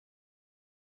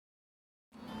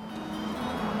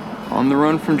On the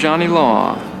run from Johnny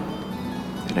Law.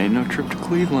 It ain't no trip to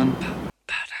Cleveland. Good.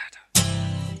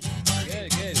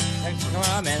 Thanks for coming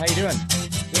on, man. How you doing?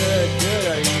 Good.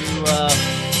 Are you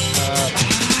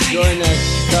enjoying that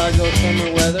Chicago summer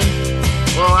weather?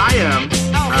 Well, I am.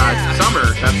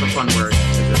 Summer, that's a fun word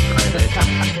to describe it.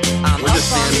 I'm We're up just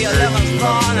on the standing 11th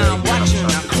floor and I'm watching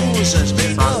the cruisers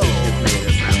below.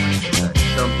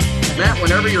 So, Matt,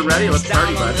 whenever you're ready, let's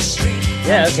party, bud.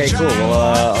 Yeah, okay, cool.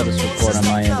 Well, I'll just record on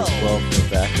my end as well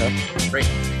for backup. Great.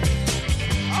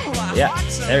 Yeah,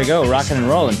 there we go, rocking and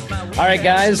rolling. All right,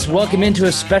 guys, welcome into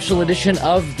a special edition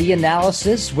of The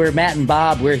Analysis. We're Matt and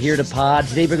Bob. We're here to pod.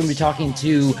 Today we're going to be talking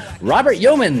to Robert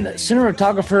Yeoman,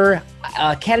 cinematographer,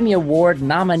 Academy Award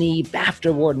nominee,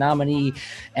 BAFTA Award nominee,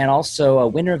 and also a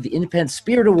winner of the Independent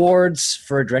Spirit Awards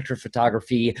for Director of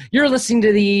Photography. You're listening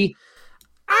to The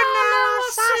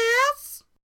Analysis.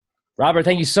 Robert,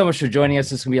 thank you so much for joining us.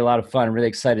 This is going to be a lot of fun. I'm really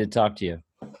excited to talk to you.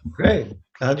 Great.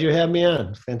 How'd you have me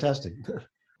on? Fantastic.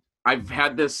 I've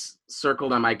had this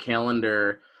circled on my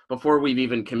calendar before we've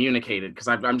even communicated because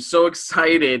I'm so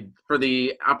excited for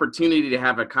the opportunity to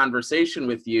have a conversation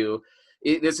with you.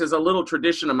 This is a little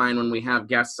tradition of mine when we have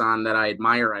guests on that I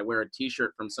admire. I wear a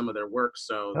T-shirt from some of their work.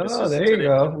 So there you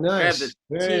go. Nice. I have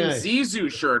the Team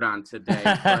Zizou shirt on today.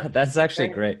 That's actually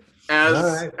great.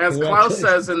 As Klaus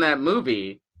says in that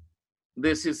movie,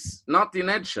 this is not the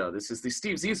Ned show. This is the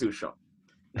Steve Zissou show.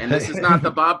 And this is not the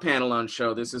Bob Pantalone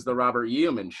show. This is the Robert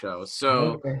Yeoman show.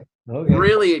 So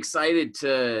really excited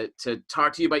to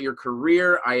talk to you about your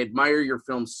career. I admire your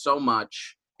films so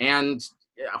much. And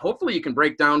hopefully you can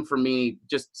break down for me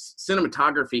just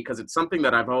cinematography, because it's something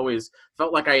that I've always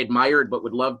felt like I admired, but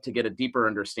would love to get a deeper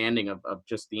understanding of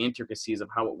just the intricacies of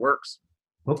how it works.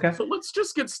 Okay. So let's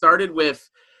just get started with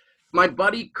my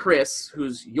buddy Chris,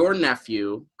 who's your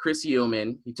nephew, Chris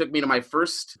Yeoman. He took me to my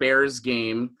first Bears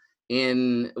game.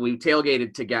 We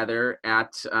tailgated together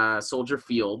at Soldier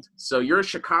Field. So you're a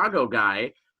Chicago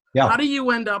guy. Yeah. How do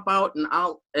you end up out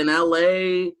in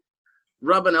LA,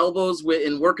 rubbing elbows with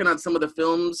and working on some of the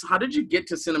films? How did you get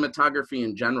to cinematography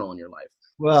in general in your life?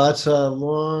 Well, that's a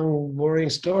long, boring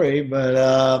story, but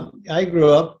I grew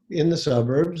up in the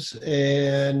suburbs,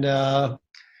 and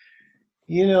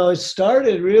it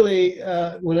started really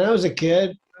when I was a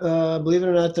kid. Believe it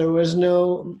or not, there was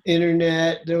no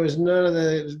internet. There was none of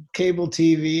the cable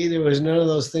TV. There was none of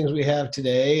those things we have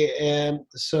today. And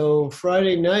so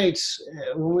Friday nights,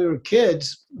 when we were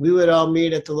kids, we would all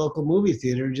meet at the local movie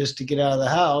theater just to get out of the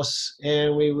house,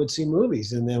 and we would see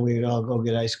movies. And then we would all go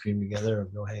get ice cream together or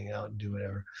go hang out and do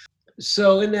whatever.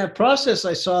 So in that process,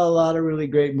 I saw a lot of really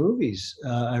great movies.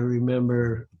 I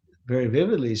remember very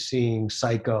vividly seeing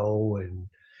Psycho and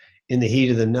In the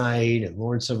Heat of the Night and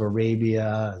Lawrence of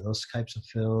Arabia and those types of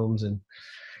films. And,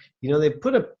 they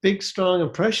put a big, strong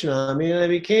impression on me, and I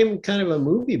became kind of a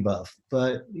movie buff.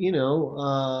 But,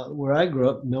 where I grew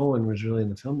up, no one was really in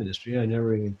the film industry. I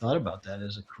never even thought about that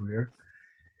as a career.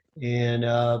 And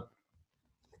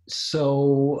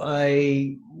so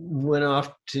I went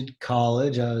off to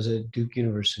college. I was at Duke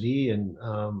University, and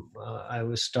I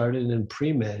was started in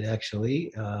pre-med,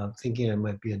 actually, thinking I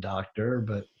might be a doctor,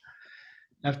 but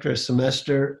after a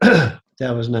semester,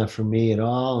 that was not for me at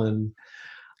all. And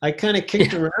I kind of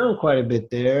kicked around quite a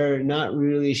bit there, not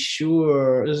really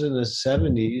sure. It was in the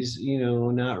 70s,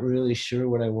 not really sure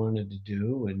what I wanted to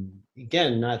do. And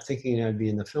again, not thinking I'd be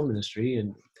in the film industry.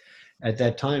 And at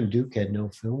that time, Duke had no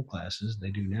film classes.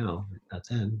 They do now, but not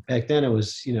then. Back then it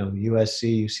was,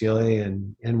 USC, UCLA,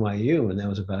 and NYU, and that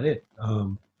was about it.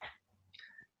 Of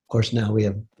course, now we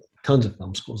have tons of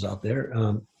film schools out there.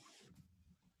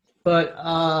 But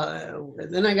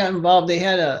then I got involved. They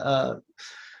had a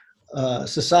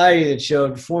society that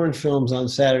showed foreign films on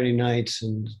Saturday nights,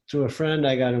 and through a friend,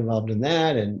 I got involved in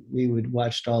that. And we would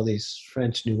watch all these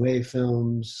French New Wave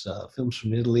films, films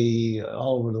from Italy,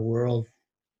 all over the world.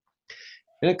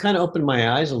 And it kind of opened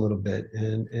my eyes a little bit,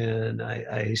 and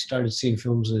I started seeing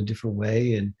films in a different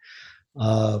way. And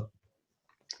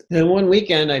then one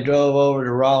weekend, I drove over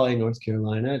to Raleigh, North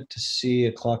Carolina, to see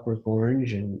A Clockwork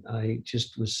Orange, and I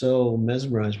just was so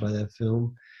mesmerized by that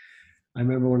film. I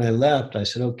remember when I left, I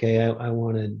said, okay, I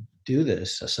want to do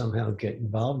this, somehow get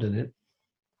involved in it.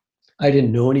 I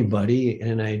didn't know anybody,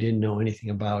 and I didn't know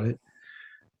anything about it.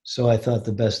 So I thought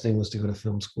the best thing was to go to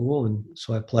film school, and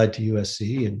so I applied to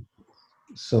USC, and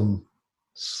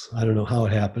I don't know how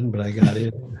it happened, but I got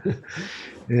in.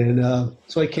 And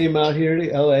so I came out here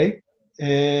to LA.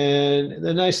 And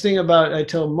the nice thing I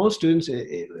tell most students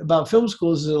about film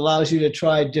schools is it allows you to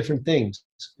try different things.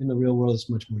 In the real world, it's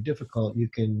much more difficult. You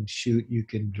can shoot, you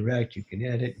can direct, you can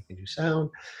edit, you can do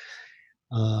sound.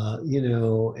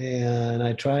 And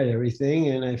I tried everything,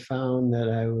 and I found that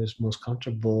I was most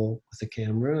comfortable with the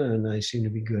camera, and I seemed to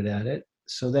be good at it.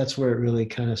 So that's where it really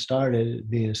kind of started.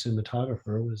 Being a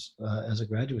cinematographer was as a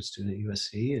graduate student at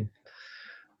USC, and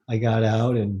I got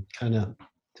out and kind of,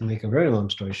 to make a very long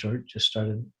story short, just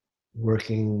started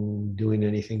working, doing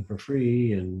anything for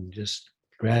free, and just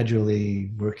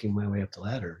gradually working my way up the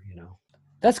ladder.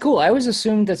 That's cool. I always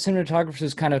assumed that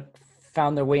cinematographers kind of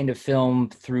found their way into film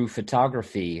through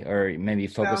photography, or maybe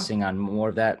focusing on more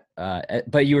of that.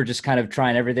 But you were just kind of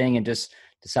trying everything and just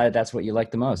decided that's what you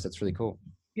liked the most. That's really cool.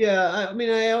 Yeah, I mean,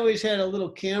 I always had a little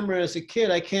camera as a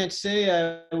kid. I can't say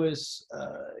I was,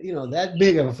 that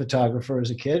big of a photographer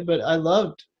as a kid, but I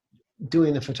loved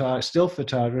doing the still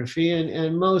photography.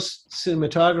 And most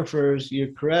cinematographers,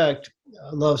 you're correct,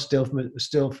 love still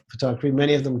photography.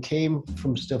 Many of them came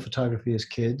from still photography as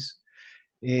kids,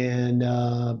 and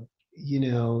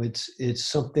it's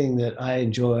something that I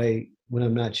enjoy when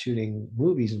I'm not shooting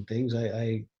movies and things.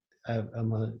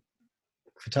 I'm a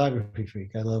photography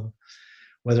freak. I love,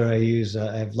 whether I use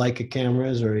I have Leica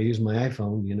cameras or I use my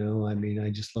iPhone. I mean,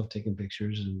 I just love taking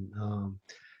pictures, and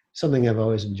something I've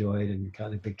always enjoyed and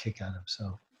gotten a big kick out of.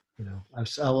 So,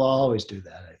 I will always do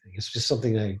that. I think it's just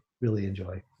something I really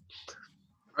enjoy.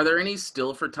 Are there any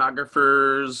still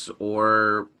photographers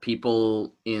or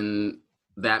people in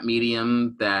that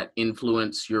medium that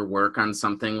influence your work on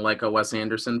something like a Wes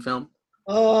Anderson film?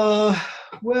 Well,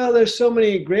 there's so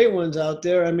many great ones out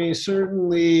there. I mean,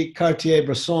 certainly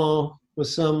Cartier-Bresson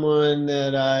was someone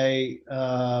that I,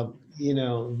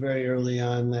 very early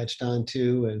on latched on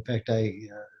to. In fact,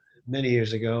 many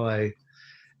years ago, I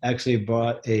actually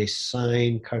bought a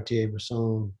signed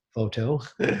Cartier-Bresson photo.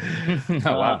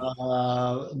 Oh,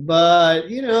 wow. But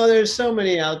there's so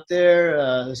many out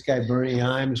there. This guy Bernie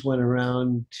Himes went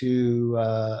around to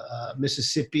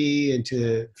Mississippi and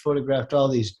photographed all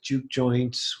these juke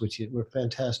joints, which were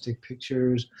fantastic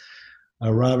pictures.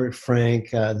 Robert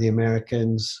Frank, The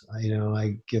Americans.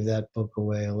 I give that book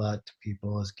away a lot to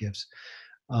people as gifts.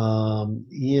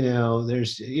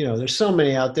 There's so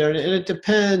many out there, and it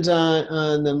depends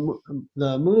on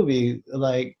the movie.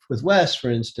 Like with Wes, for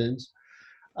instance,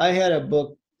 I had a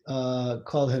book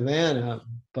called Havana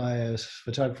by a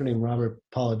photographer named Robert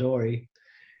Polidori,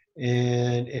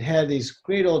 and it had these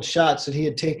great old shots that he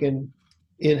had taken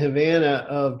in Havana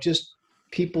of just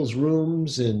people's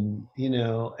rooms and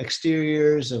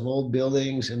exteriors of old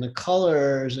buildings, and the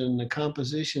colors and the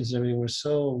compositions and everything were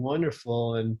so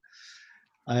wonderful. And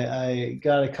I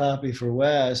got a copy for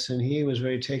Wes, and he was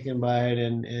very taken by it.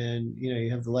 And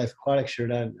you have the Life Aquatic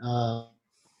shirt on.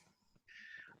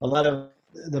 A lot of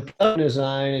the production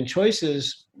design and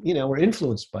choices, were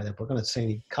influenced by that book. I'm not saying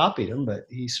he copied them, but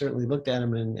he certainly looked at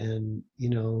them, and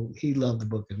he loved the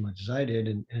book as much as I did,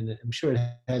 and I'm sure it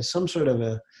had some sort of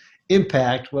a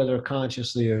impact, whether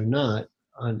consciously or not,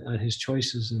 on his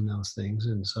choices in those things.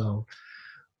 And so,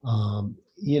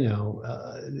 we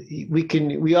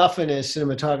often, as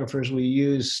cinematographers, we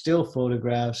use still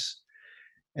photographs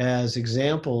as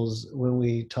examples when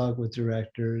we talk with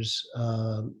directors.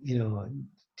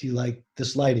 Do you like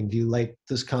this lighting? Do you like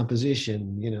this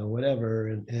composition? Whatever.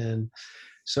 And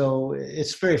so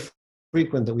it's very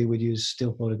frequent that we would use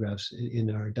still photographs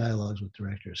in our dialogues with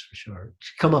directors, for sure, to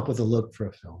come up with a look for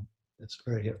a film. It's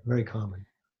very, very common.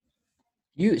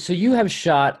 You have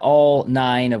shot all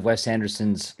 9 of Wes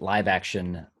Anderson's live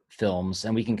action films,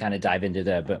 and we can kind of dive into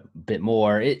that a bit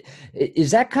more.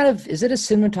 Is it a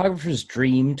cinematographer's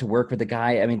dream to work with a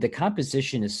guy? I mean, the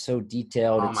composition is so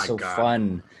detailed. It's so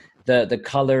fun. The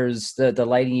colors, the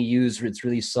lighting you use, it's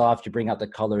really soft. You bring out the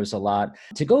colors a lot.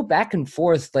 To go back and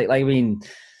forth,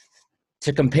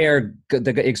 to compare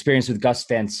the experience with Gus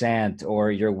Van Sant or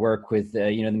your work with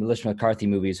the Melissa McCarthy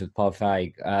movies with Paul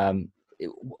Feig,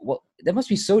 that must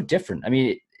be so different. I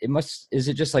mean, is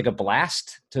it just like a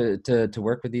blast to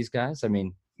work with these guys? I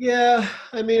mean, yeah,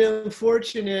 I mean, I'm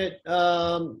fortunate.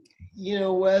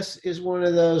 Wes is one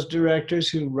of those directors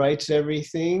who writes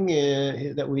everything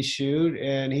that we shoot,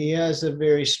 and he has a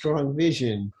very strong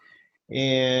vision.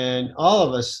 And all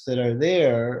of us that are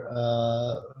there,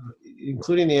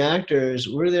 including the actors,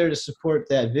 we're there to support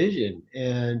that vision.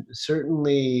 And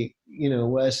certainly,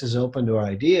 Wes is open to our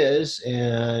ideas,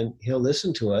 and he'll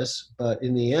listen to us. But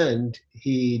in the end,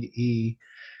 he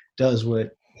does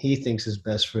what he thinks is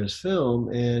best for his film.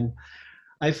 And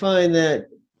I find that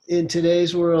in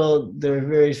today's world, there are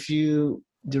very few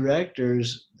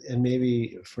directors, and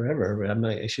maybe forever, but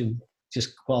I shouldn't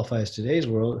just qualify as today's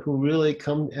world, who really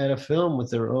come at a film with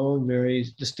their own very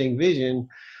distinct vision.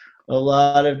 A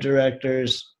lot of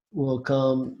directors will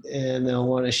come and they'll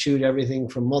want to shoot everything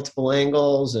from multiple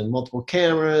angles and multiple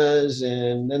cameras,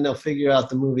 and then they'll figure out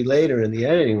the movie later in the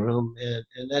editing room,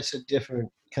 and that's a different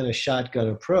kind of shotgun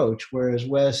approach, whereas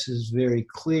Wes is very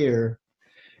clear,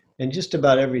 and just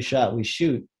about every shot we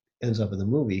shoot ends up in the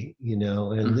movie,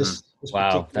 and this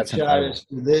Wow, particular that's shot incredible. is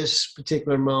for this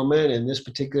particular moment, and this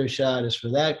particular shot is for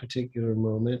that particular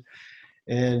moment.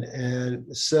 And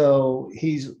so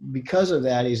because of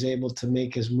that, he's able to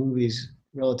make his movies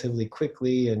relatively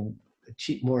quickly and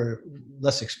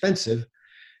less expensive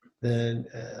than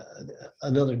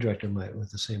another director might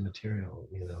with the same material.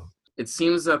 It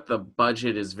seems that the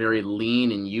budget is very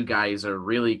lean and you guys are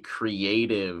really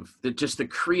creative. Just the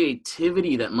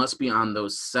creativity that must be on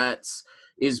those sets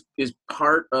is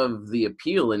part of the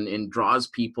appeal and draws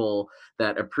people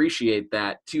that appreciate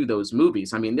that to those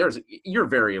movies. I mean, you're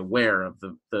very aware of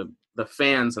the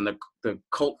fans and the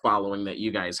cult following that you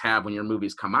guys have when your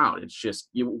movies come out. It's just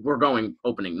we're going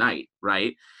opening night,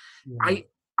 right? Yeah.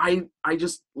 I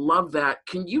just love that.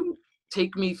 Can you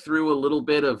take me through a little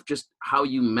bit of just how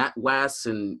you met Wes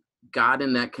and got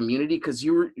in that community? Because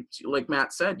you were, like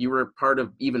Matt said, you were part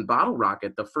of even Bottle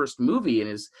Rocket, the first movie, and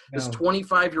this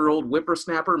 25-year-old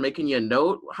whippersnapper making you a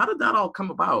note. How did that all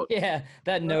come about? Yeah,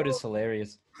 that note is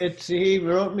hilarious. He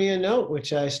wrote me a note,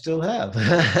 which I still have. Frame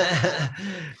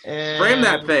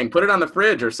that And thing, put it on the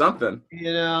fridge or something.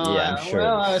 Yeah, I'm sure.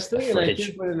 well, I was A thinking I fridge.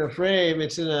 should put it in a frame.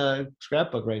 It's in a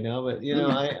scrapbook right now, but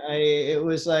it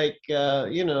was like,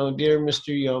 dear Mr.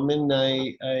 Yeoman,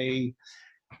 I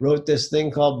wrote this thing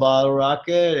called Bottle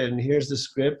Rocket, and here's the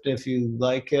script. If you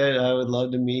like it, I would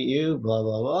love to meet you. Blah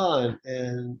blah blah,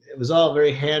 and it was all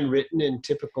very handwritten in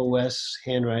typical Wes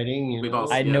handwriting. We've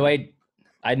all I had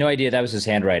Yeah. no idea that was his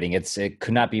handwriting. It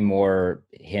could not be more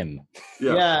him.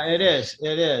 Yeah, it is.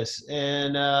 It is.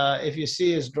 And if you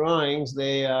see his drawings,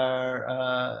 they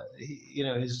are,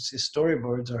 his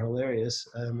storyboards are hilarious.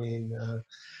 I mean,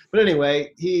 but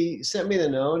anyway, he sent me the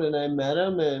note and I met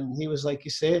him, and he was, like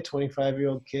you say, a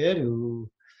 25-year-old kid who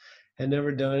had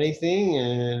never done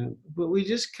anything. But we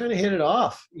just kind of hit it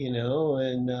off, and,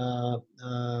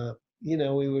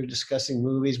 we were discussing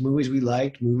movies we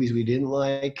liked, movies we didn't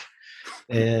like.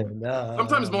 And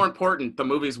Sometimes more important, the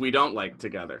movies we don't like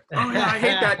together. Oh yeah, I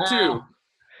hate that too.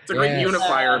 It's a great Yes.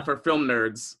 unifier for film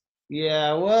nerds.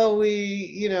 Yeah, well,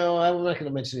 I'm not going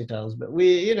to mention any titles, but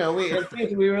we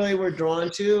things we really were drawn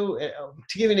to.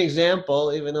 To give you an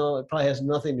example, even though it probably has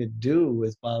nothing to do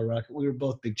with Bottle Rocket, we were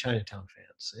both big Chinatown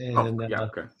fans, and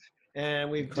Okay. and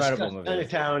we've Incredible discussed movie.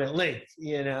 Chinatown at length,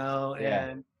 Yeah.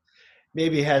 and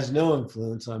maybe has no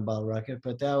influence on Bottle Rocket,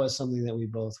 but that was something that we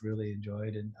both really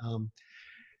enjoyed, and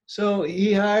so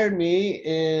he hired me,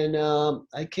 and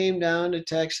I came down to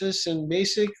Texas, and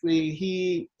basically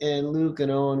he and Luke and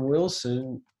Owen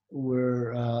Wilson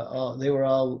were they were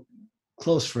all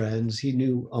close friends. He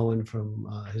knew Owen from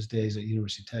his days at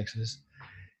University of Texas,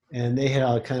 and they had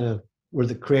all kind of were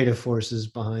the creative forces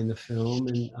behind the film.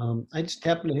 And I just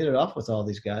happened to hit it off with all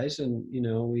these guys, and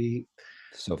we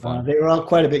So fun. they were all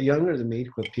quite a bit younger than me,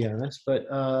 to be honest, but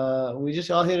we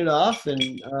just all hit it off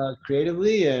and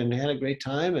creatively, and had a great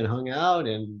time and hung out,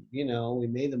 and we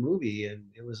made the movie, and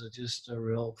it was just a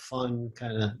real fun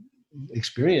kind of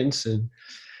experience. And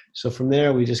so from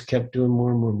there, we just kept doing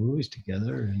more and more movies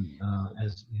together, and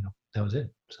that was it.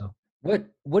 So.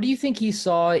 What do you think he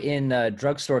saw in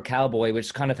Drugstore Cowboy,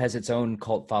 which kind of has its own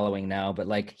cult following now, but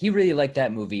like he really liked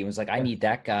that movie and was like, I need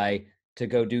that guy to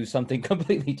go do something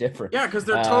completely different. Yeah, because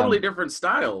they're totally different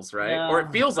styles, right? Yeah, Or it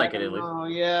feels like it at least. Oh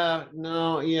yeah,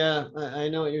 no, yeah, I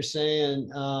know what you're saying.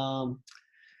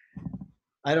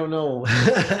 I don't know.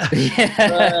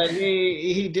 But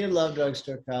he did love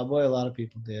Drugstore Cowboy. A lot of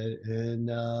people did, and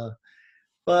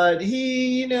but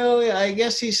he, I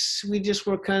guess we just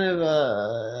were kind of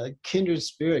a kindred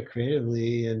spirit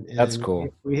creatively, and That's cool.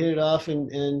 We hit it off,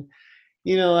 and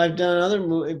I've done other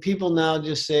movies. People now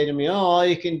just say to me, "Oh, all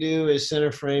you can do is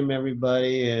center frame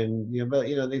everybody," and but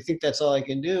they think that's all I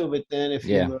can do. But then if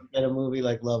you look at a movie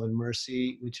like Love and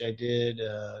Mercy, which I did,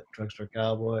 Drugstore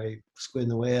Cowboy, Squid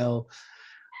and the Whale,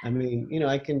 I mean,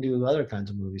 I can do other kinds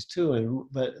of movies too.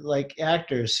 But like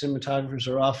actors, cinematographers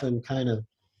are often kind of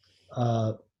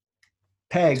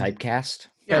pegged. Typecast.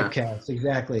 Typecast,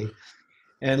 exactly.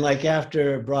 And like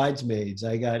after Bridesmaids,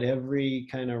 I got every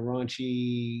kind of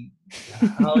raunchy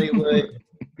Hollywood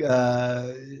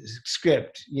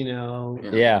script,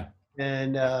 Yeah.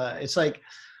 And it's like,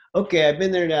 okay, I've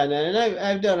been there, done that, and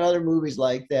I've done other movies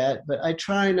like that, but I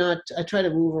try to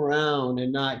move around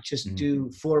and not just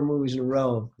do 4 movies in a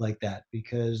row like that,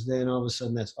 because then all of a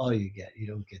sudden that's all you get. You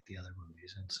don't get the other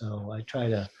movies, and so I try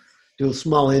to do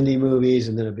small indie movies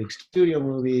and then a big studio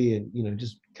movie, and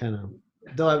just kind of.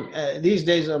 Though these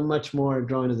days I'm much more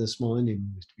drawn to the small indie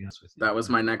movies, to be honest with you. That was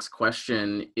my next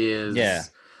question. Yeah.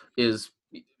 Is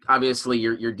obviously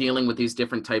you're dealing with these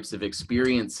different types of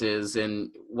experiences, and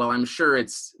while I'm sure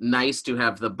it's nice to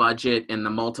have the budget and the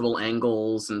multiple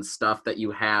angles and stuff that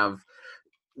you have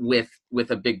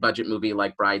with a big budget movie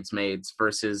like Bridesmaids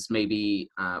versus maybe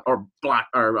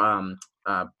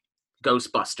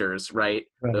Ghostbusters, right?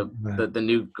 The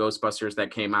new Ghostbusters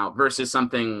that came out versus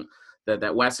something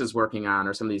that Wes is working on,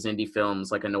 or some of these indie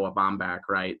films like a Noah Baumbach,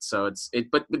 right? So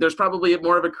but there's probably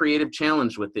more of a creative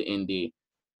challenge with the indie,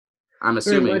 I'm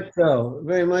assuming.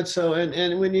 Very much so.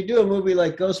 And when you do a movie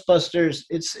like Ghostbusters,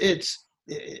 it's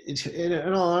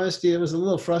in all honesty, it was a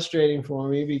little frustrating for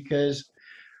me because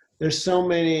there's so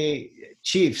many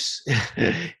chiefs.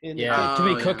 Too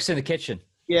many cooks in the kitchen.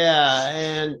 Yeah,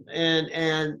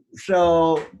 and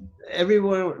so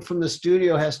everyone from the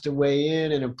studio has to weigh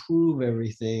in and approve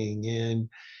everything, and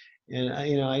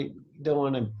I don't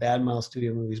want to badmouth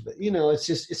studio movies, but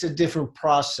it's a different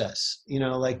process.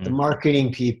 Like the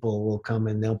marketing people will come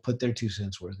and they'll put their 2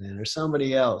 cents worth in, or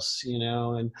somebody else,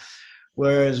 and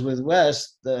whereas with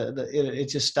Wes, it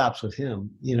just stops with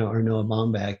him, or Noah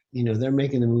Baumbach. They're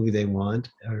making the movie they want,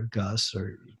 or Gus,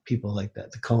 or people like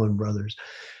that, the Coen brothers.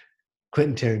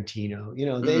 Quentin Tarantino,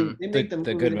 they make the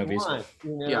good movies. Want,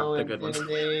 the good ones. And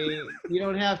you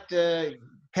don't have to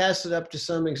pass it up to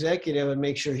some executive and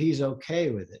make sure he's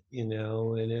okay with it,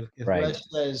 And if Wes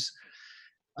says,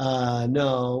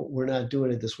 no, we're not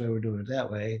doing it this way, we're doing it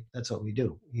that way, that's what we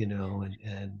do,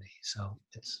 and so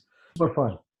it's more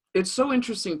fun. It's so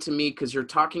interesting to me because you're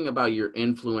talking about your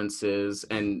influences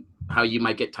and how you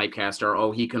might get typecast,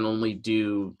 or he can only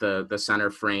do the center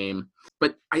frame.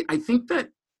 But I think that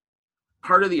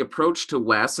part of the approach to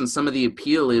Wes and some of the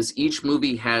appeal is each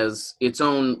movie has its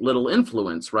own little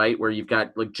influence, right? Where you've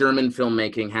got like German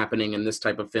filmmaking happening in this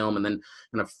type of film, and then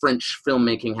kind of French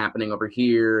filmmaking happening over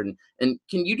here. And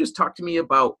can you just talk to me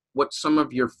about what some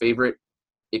of your favorite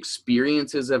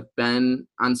experiences have been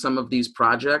on some of these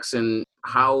projects, and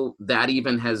how that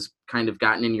even has kind of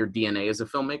gotten in your DNA as a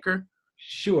filmmaker?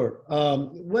 Sure.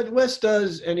 What Wes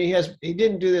does, and he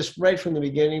didn't do this right from the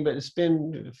beginning, but it's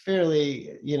been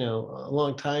fairly, a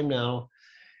long time now,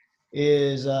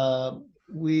 is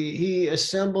he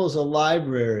assembles a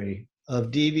library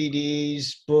of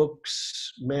DVDs,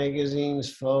 books,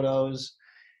 magazines, photos,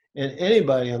 and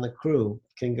anybody on the crew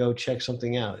can go check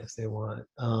something out if they want.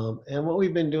 And what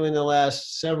we've been doing the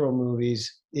last several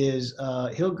movies is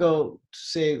he'll go,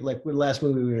 say, like the last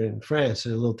movie we were in France,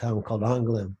 in a little town called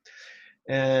Angoulême.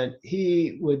 And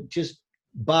he would just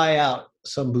buy out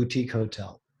some boutique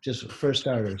hotel, just for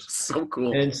starters. So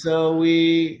cool. And so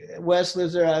Wes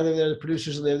lives there, I live there, the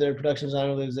producers live there, production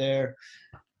designer lives there,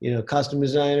 costume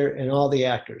designer, and all the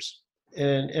actors.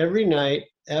 And every night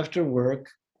after work,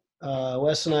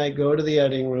 Wes and I go to the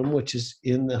editing room, which is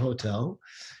in the hotel,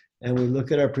 and we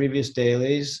look at our previous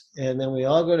dailies, and then we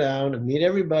all go down and meet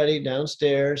everybody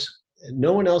downstairs. And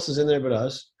no one else is in there but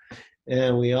us.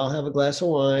 And we all have a glass of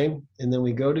wine, and then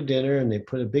we go to dinner, and they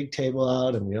put a big table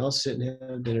out, and we all sit and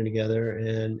have dinner together.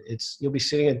 And you'll be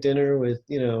sitting at dinner with,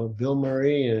 Bill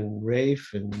Murray and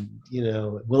Rafe and,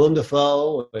 Willem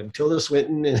Dafoe and Tilda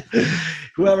Swinton and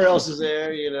whoever else is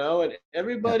there, and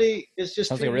everybody is just.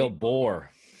 Sounds like a real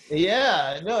bore.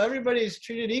 Yeah, no, everybody's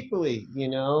treated equally,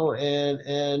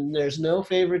 and there's no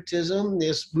favoritism.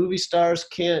 These movie stars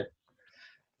can't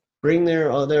bring their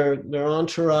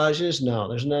entourages. No,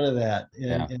 there's none of that.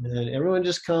 And everyone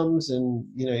just comes, and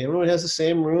everyone has the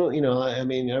same room.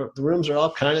 The rooms are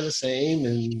all kind of the same,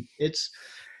 and it's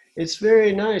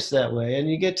very nice that way. And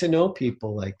you get to know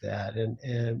people like that,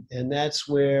 and that's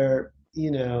where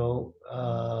the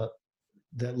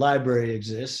library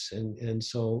exists. And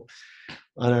so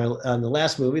on the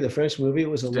last movie, the French movie,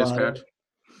 it was a lot of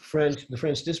the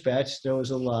French Dispatch, there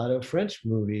was a lot of French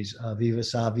movies, Viva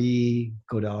sa vie,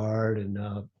 Godard, and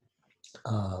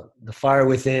The Fire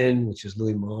Within, which is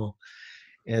Louis Malle.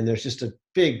 And there's just a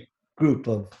big group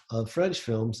of French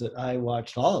films that I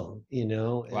watched all of them,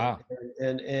 Wow.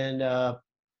 And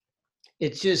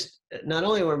it's just, not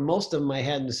only were most of them I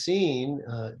hadn't seen,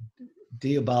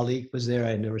 Diabolique was there,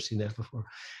 I had never seen that before.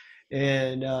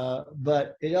 And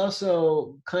but it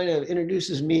also kind of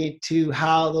introduces me to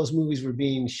how those movies were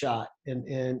being shot,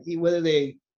 and whether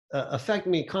they affect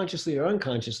me consciously or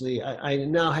unconsciously, I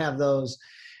now have those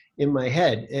in my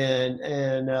head. And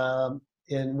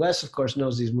Wes, of course,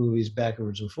 knows these movies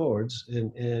backwards and forwards.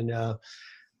 And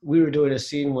we were doing a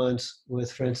scene once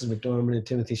with Frances McDormand and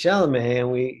Timothée Chalamet,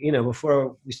 and we,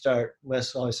 before we start,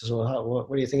 Wes always says, "Well,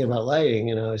 what do you think about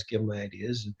lighting?" And I always give him my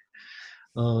ideas.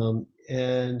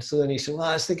 And so then he said, well,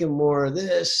 I was thinking more of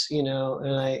this, and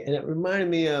it reminded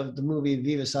me of the movie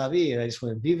Viva Savi. And I just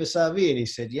went, Viva Savi. And he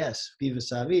said, yes, Viva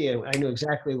Savi. And I knew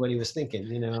exactly what he was thinking,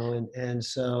 and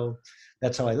so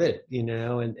that's how I lit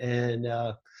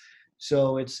it,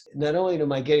 so it's not only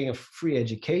am I getting a free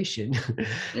education,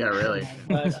 Yeah, really.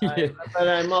 but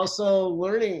I'm also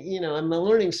learning, I'm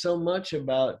learning so much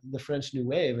about the French New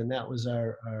Wave. And that was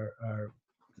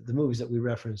the movies that we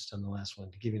referenced on the last one,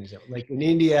 to give you an example. Like in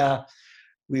India,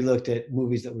 we looked at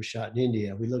movies that were shot in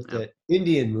India. We looked at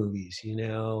Indian movies,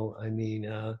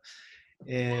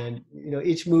 and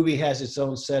each movie has its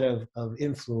own set of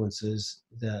influences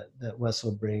that Wes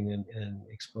will bring and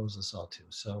expose us all to.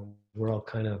 So we're all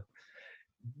kind of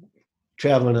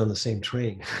traveling on the same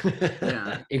train.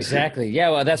 Yeah, exactly.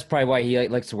 Yeah, well, that's probably why he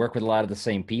likes to work with a lot of the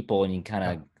same people, and you kind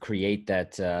of create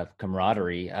that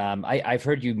camaraderie. I've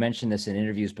heard you mention this in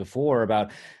interviews before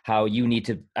about how you need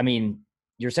to, I mean,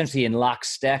 you're essentially in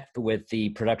lockstep with the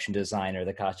production designer,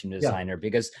 the costume designer,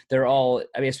 because they're all,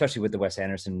 I mean, especially with the Wes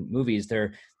Anderson movies,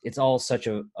 it's all such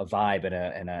a vibe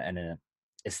and an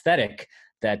aesthetic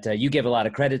that you give a lot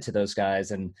of credit to those guys.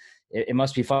 And it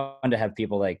must be fun to have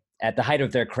people like at the height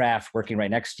of their craft working right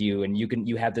next to you, and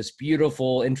you have this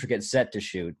beautiful, intricate set to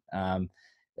shoot.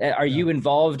 Are you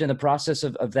involved in the process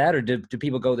of that, or do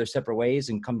people go their separate ways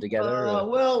and come together?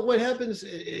 Well, what happens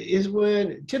is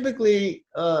when typically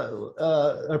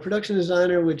a production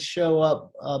designer would show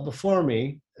up before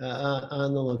me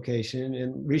on the location,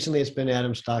 and recently it's been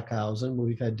Adam Stockhausen, but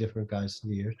we've had different guys through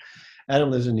the years.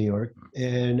 Adam lives in New York,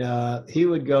 and he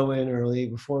would go in early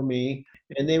before me,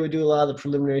 and they would do a lot of the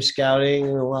preliminary scouting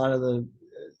and a lot of the,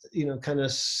 kind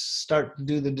of start to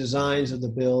do the designs of the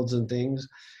builds and things.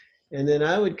 And then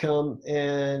I would come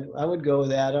and I would go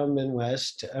with Adam and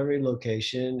Wes to every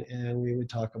location, and we would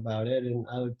talk about it, and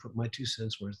I would put my 2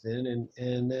 cents worth in.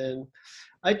 And then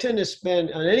I tend to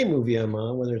spend, on any movie I'm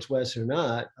on, whether it's Wes or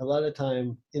not, a lot of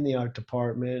time in the art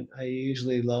department. I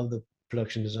usually love the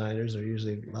production designers. They're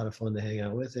usually a lot of fun to hang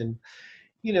out with. And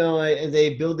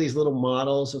they build these little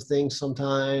models of things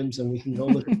sometimes, and we can go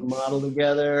look at the model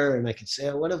together, and I can say,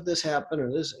 oh, what if this happened,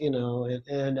 or this,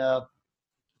 and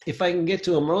if I can get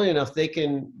to them early enough, they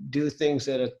can do things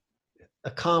that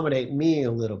accommodate me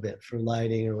a little bit for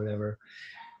lighting or whatever.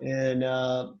 And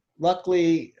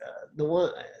luckily,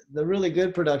 the really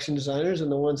good production designers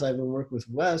and the ones I've been working with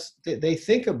Wes, they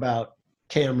think about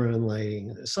camera and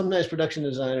lighting. Sometimes production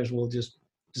designers will just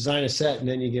design a set and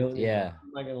then you go, yeah,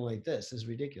 I'm not going to like this. This is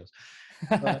ridiculous.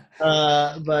 But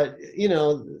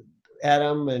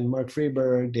Adam and Mark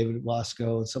Freeberg, David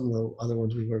Wasco, and some of the other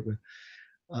ones we work with,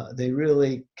 they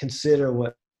really consider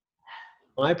what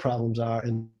my problems are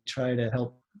and try to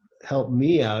help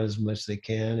me out as much as they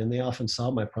can. And they often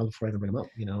solve my problems before I even bring them up,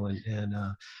 and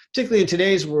particularly in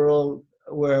today's world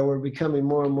where we're becoming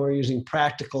more and more using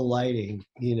practical lighting,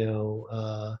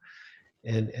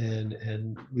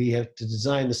 and we have to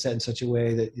design the set in such a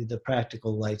way that the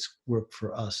practical lights work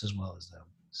for us as well as them.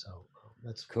 So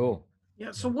that's cool.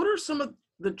 Yeah. So what are some of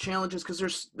the challenges?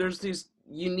 Because there's these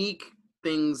unique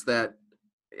things that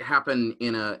happen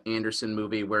in a Anderson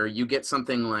movie where you get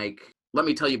something like, let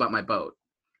me tell you about my boat,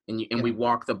 and we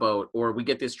walk the boat, or we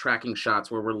get these tracking shots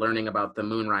where we're learning about the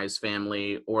Moonrise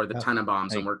family or the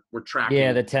Tenenbaums, and we're tracking.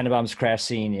 Yeah, the Tenenbaums crash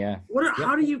scene. Yeah.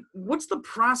 What's the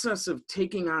process of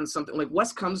taking on something like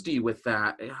Wes comes to you with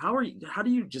that? How do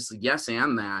you just yes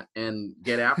and that and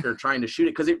get after trying to shoot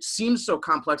it? Because it seems so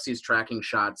complex, these tracking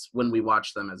shots, when we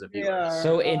watch them as a viewer. Yeah,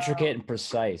 so intricate and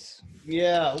precise.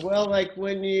 Yeah, well, like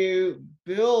when you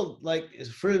build, like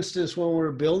for instance, when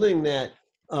we're building that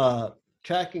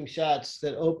tracking shots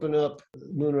that open up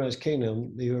Moonrise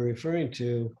Kingdom that you were referring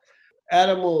to,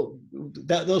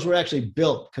 those were actually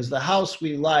built because the house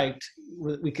we liked,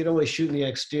 we could only shoot in the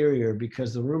exterior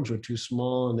because the rooms were too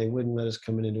small and they wouldn't let us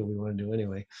come in and do what we want to do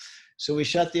anyway. So we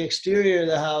shot the exterior of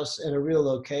the house in a real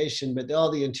location, but all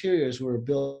the interiors were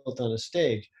built on a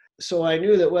stage. So I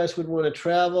knew that Wes would want to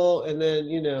travel and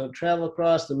then, travel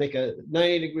across to make a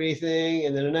 90-degree thing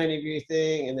and then a 90-degree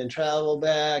thing and then travel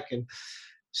back. And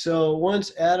so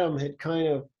once Adam had kind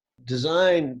of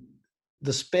designed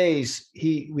the space,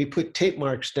 we put tape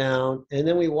marks down, and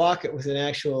then we walk it with an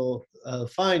actual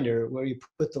finder where you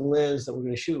put the lens that we're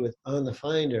going to shoot with on the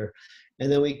finder.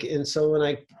 And so when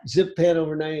I zip pan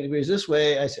over 90 degrees this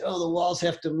way, I say, oh, the walls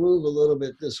have to move a little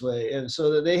bit this way. And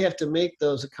so that they have to make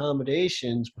those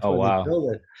accommodations before they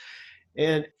build it.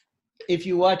 And if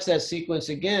you watch that sequence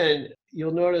again,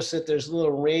 you'll notice that there's a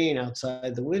little rain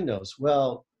outside the windows.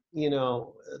 Well,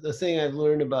 the thing I've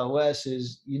learned about Wes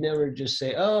is you never just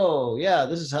say, oh, yeah,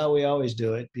 this is how we always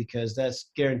do it, because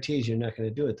that's guarantees you're not going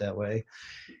to do it that way.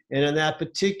 And in that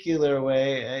particular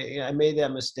way, I made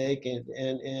that mistake,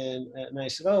 and I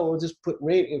said, oh, we'll just put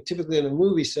rain. Typically in a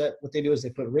movie set, what they do is they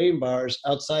put rain bars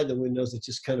outside the windows that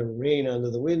just kind of rain onto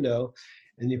the window,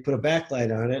 and you put a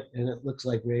backlight on it, and it looks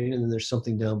like rain, and then there's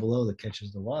something down below that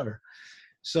catches the water.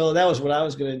 So that was what I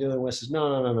was going to do, and Wes says, no,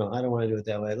 I don't want to do it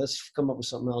that way. Let's come up with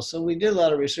something else. So we did a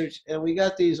lot of research, and we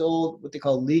got these old, what they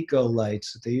call Leco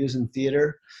lights that they use in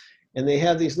theater, and they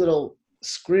have these little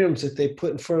scrims that they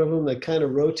put in front of them that kind of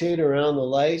rotate around the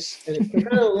lights, and it kind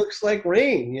of looks like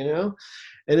rain, you know.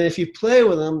 And then if you play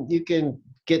with them, you can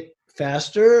get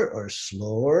faster or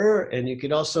slower, and you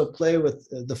could also play with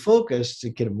the focus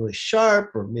to get them really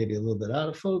sharp or maybe a little bit out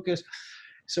of focus.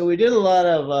 So we did a lot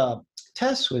of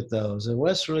tests with those, and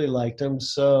Wes really liked them.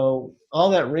 So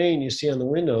all that rain you see on the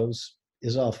windows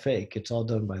is all fake. It's all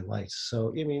done by lights. So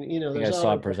I mean, you know, there's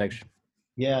saw protection.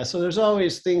 Yeah, so there's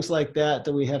always things like that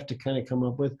we have to kind of come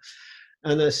up with.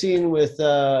 And the scene with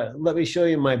let me show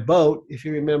you my boat. If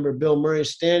you remember, Bill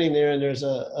Murray's standing there, and there's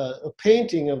a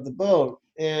painting of the boat,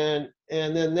 and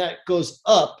then that goes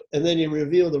up, and then you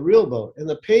reveal the real boat. And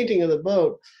the painting of the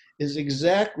boat is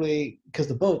exactly, because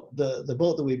the boat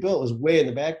that we built was way in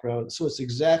the background, so it's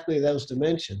exactly those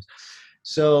dimensions.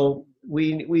 So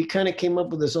we kind of came up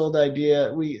with this old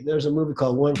idea. There's a movie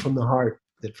called One from the Heart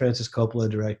that Francis Coppola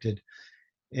directed.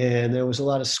 And there was a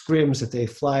lot of scrims that they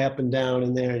fly up and down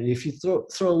in there. And if you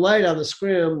throw light on the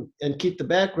scrim and keep the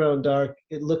background dark,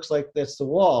 it looks like that's the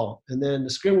wall. And then the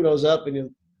scrim goes up, and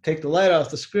you take the light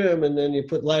off the scrim, and then you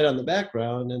put light on the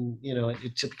background, and you know,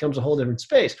 it becomes a whole different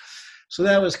space. So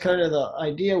that was kind of the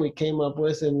idea we came up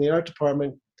with. And the art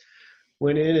department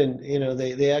went in, and you know,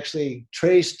 they actually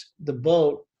traced the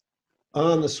boat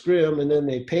on the scrim, and then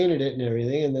they painted it and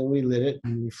everything, and then we lit it,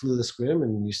 and we flew the scrim,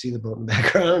 and you see the boat in the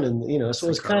background, and you know, so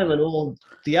it's kind of an old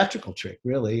theatrical trick,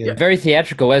 really. Yeah, very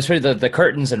theatrical. It's really the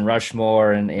curtains in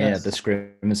Rushmore, and yeah, the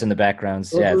scrims in the backgrounds.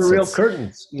 Those were real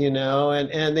curtains, you know,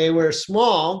 and they were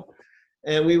small,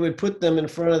 and we would put them in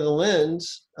front of the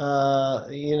lens,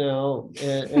 you know,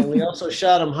 and we also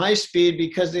shot them high speed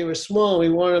because they were small. We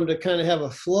wanted them to kind of have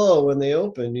a flow when they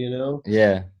opened, you know.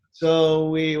 Yeah. So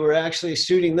we were actually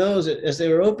shooting those as they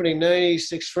were opening,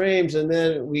 96 frames, and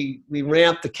then we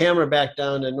ramped the camera back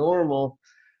down to normal.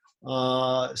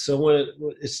 So when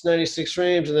it's 96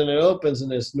 frames, and then it opens,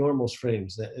 and it's normal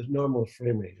frames, that is normal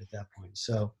frame rate at that point.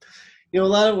 So, you know, a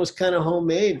lot of it was kind of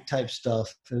homemade type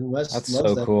stuff, and Wes That's loves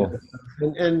so that cool. kind of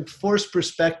stuff. And forced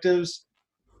perspectives.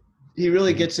 He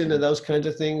really gets into those kinds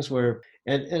of things where,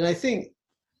 and I think,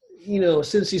 you know,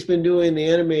 since he's been doing the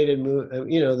animated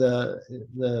movie, you know,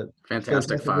 the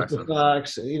Fantastic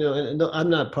Fox, you know, and I'm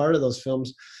not part of those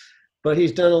films, but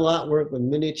he's done a lot of work with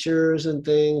miniatures and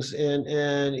things,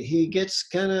 and he gets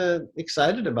kind of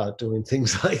excited about doing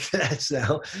things like that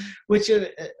now, which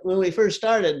when we first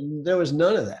started, there was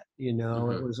none of that, you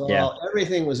know. It was all,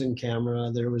 everything was in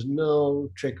camera. There was no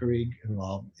trickery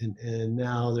involved, and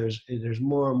now there's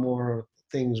more and more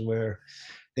things where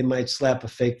they might slap a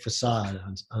fake facade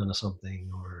on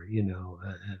something, or, you know,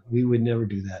 we would never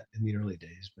do that in the early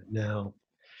days. But now,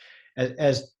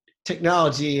 as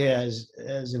technology has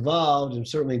evolved, and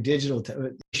certainly digital,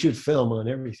 you shoot film on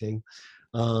everything.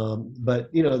 But,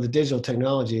 you know, the digital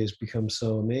technology has become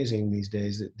so amazing these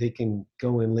days that they can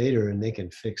go in later and they can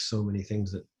fix so many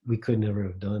things that we could never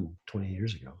have done 20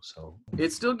 years ago. So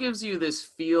it still gives you this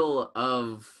feel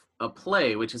of a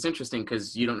play, which is interesting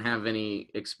because you don't have any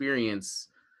experience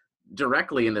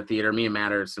directly in the theater. Me and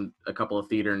Matt are a couple of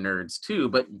theater nerds too,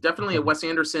 but definitely a Wes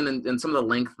Anderson and some of the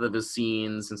length of the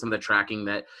scenes and some of the tracking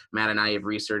that Matt and I have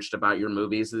researched about your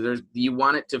movies. You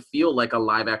want it to feel like a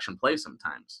live action play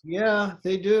sometimes. Yeah,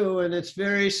 they do, and it's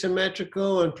very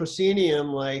symmetrical and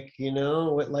proscenium, like, you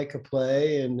know, like a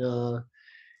play. And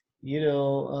you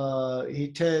know,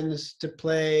 he tends to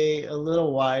play a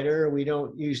little wider. We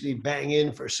don't usually bang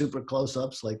in for super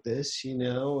close-ups like this, you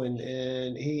know,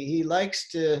 and he likes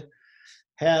to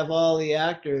have all the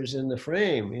actors in the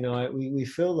frame. You know, we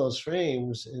fill those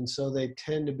frames, and so they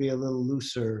tend to be a little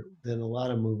looser than a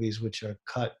lot of movies, which are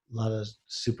cut, a lot of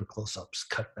super close-ups,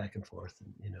 cut back and forth,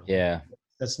 and, you know. Yeah.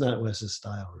 That's not Wes's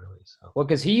style, really. So. Well,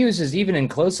 because he uses, even in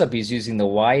close-up, he's using the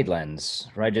wide lens,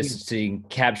 right? Just to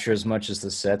capture as much as the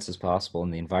sets as possible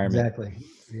in the environment. Exactly.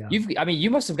 Yeah.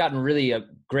 You must have gotten really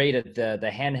great at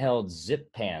the handheld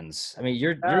zip pans. I mean,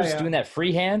 you're just doing that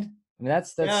freehand. I mean,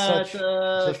 that's such. It's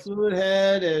a fluid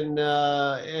head, and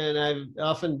I've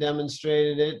often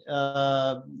demonstrated it.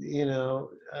 You know,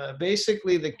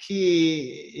 basically the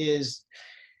key is,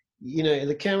 you know,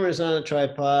 the camera is on a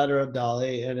tripod or a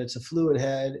dolly, and it's a fluid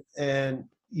head, and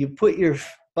you put your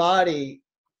body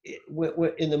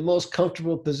in the most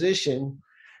comfortable position,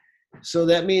 So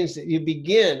that means that you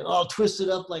begin all twisted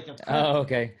up like a pretzel. Oh,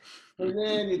 okay. And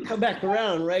then you come back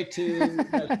around right to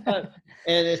that spot.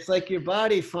 And it's like your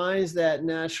body finds that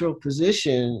natural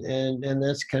position. And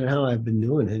that's kind of how I've been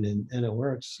doing it. And it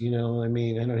works, I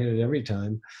mean, I don't hit it every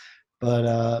time,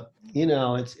 but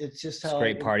it's just It's how a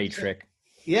great party trick.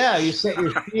 Yeah, you set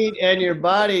your feet and your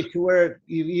body to where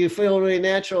you feel really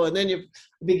natural. And then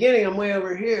beginning, I'm way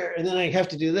over here, and then I have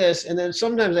to do this, and then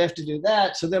sometimes I have to do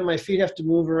that. So then my feet have to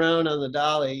move around on the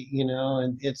dolly,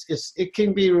 and it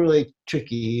can be really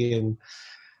tricky, and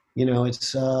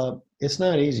it's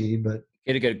not easy, but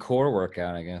Get a good core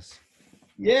workout, I guess.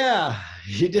 yeah,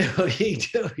 you do. You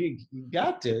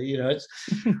got to, it's,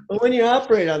 but when you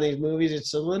operate on these movies,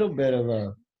 it's a little bit of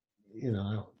a,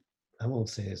 I won't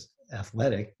say it's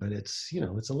athletic, but it's,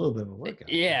 it's a little bit of a workout.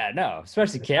 Yeah, no,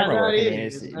 especially camera work. I mean,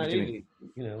 it's not easy,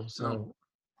 so,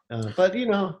 but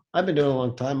I've been doing it a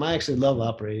long time. I actually love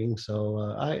operating.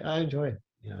 So I enjoy it.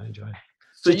 I enjoy it.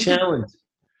 It's a challenge.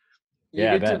 You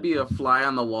get to be a fly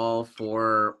on the wall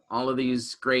for all of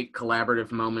these great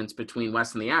collaborative moments between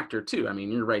Wes and the actor too. I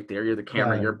mean, you're right there. You're the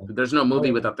camera. There's no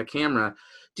movie without the camera.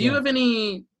 Do you have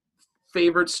any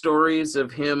favorite stories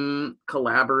of him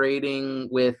collaborating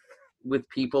with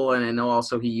people? And I know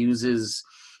also he uses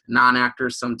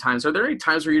non-actors sometimes. Are there any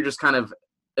times where you're just kind of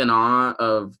in awe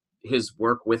of his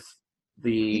work with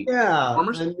the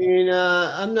performers? I mean,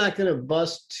 I'm not going to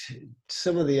bust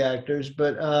some of the actors,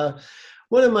 but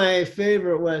one of my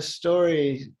favorite Wes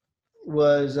stories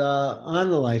was on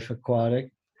the Life Aquatic.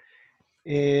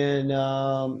 And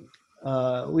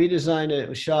we designed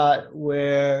a shot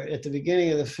where at the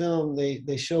beginning of the film,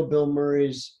 they show Bill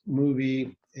Murray's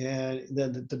movie, and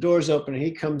the doors open and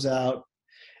he comes out,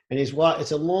 and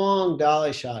it's a long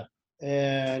dolly shot,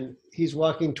 and he's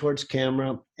walking towards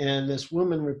camera, and this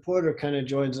woman reporter kind of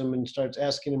joins him and starts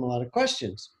asking him a lot of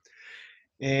questions,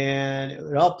 and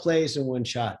it all plays in one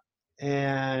shot.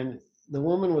 And the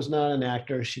woman was not an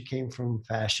actor. She came from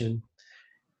fashion,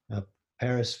 a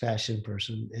Paris fashion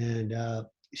person, and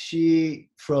she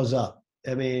froze up.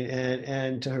 I mean,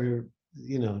 and to her,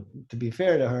 to be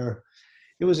fair to her,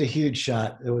 it was a huge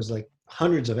shot. It was like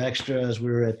hundreds of extras.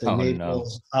 We were at the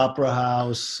Naples Opera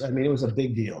House. I mean, it was a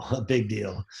big deal,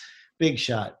 big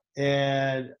shot.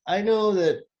 And I know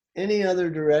that any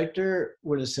other director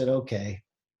would have said, okay,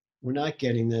 we're not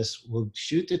getting this. We'll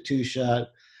shoot the 2-shot.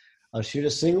 I'll shoot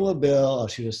a single of Bill. I'll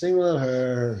shoot a single of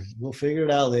her. We'll figure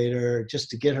it out later just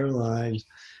to get her lines.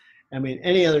 I mean,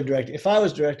 any other director, if I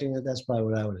was directing it, that's probably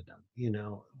what I would have done,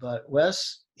 But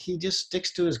Wes, he just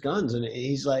sticks to his guns, and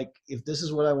he's like, if this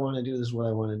is what I want to do, this is what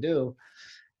I want to do.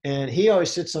 And he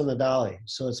always sits on the dolly.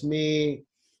 So it's me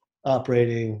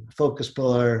operating, focus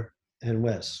puller, and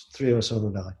Wes, 3 of us on the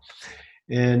dolly.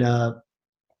 And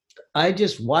I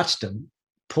just watched him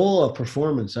pull a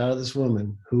performance out of this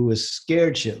woman who was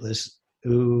scared shitless,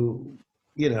 who,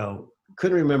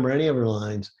 couldn't remember any of her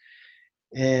lines.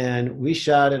 And we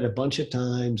shot it a bunch of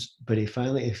times, but he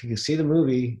finally, if you can see the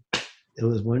movie, it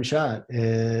was one shot.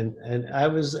 And I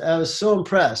was so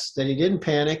impressed that he didn't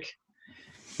panic.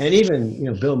 And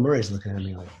even, Bill Murray's looking at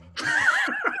me like,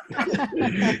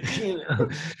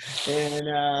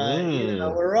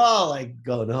 we're all like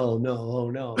going, oh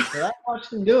no. But I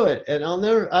watched him do it, and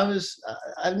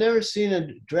I've never seen a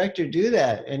director do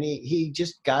that. And he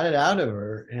just got it out of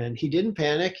her, and he didn't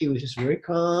panic. He was just very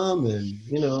calm, and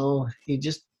he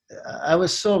just, I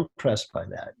was so impressed by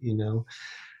that.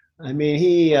 I mean,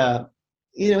 he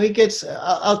gets.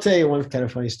 I'll tell you one kind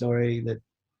of funny story that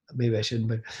maybe I shouldn't,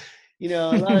 but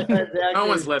a lot of times actors, no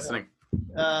one's listening.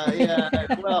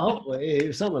 Well,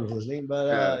 hopefully someone's listening, but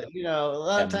a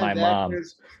lot of times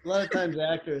actors, they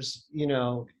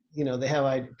have,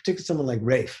 particularly someone like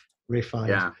Rafe Fiennes.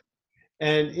 Yeah.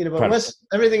 And but Wes,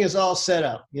 everything is all set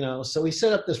up, so we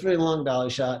set up this really long dolly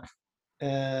shot,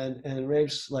 and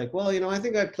Rafe's like, well, I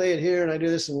think I play it here and I do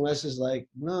this, and Wes is like,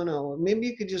 no, maybe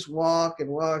you could just walk and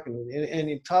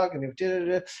you talk and you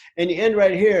end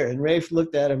right here. And Rafe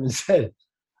looked at him and said,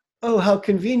 oh, how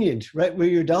convenient, right where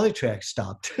your dolly track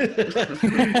stopped.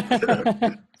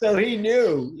 So he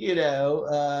knew,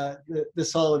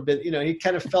 this all had been, he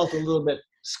kind of felt a little bit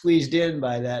squeezed in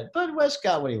by that. But Wes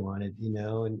got what he wanted,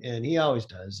 and he always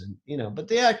does. And, but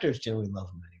the actors generally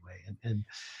love him anyway. And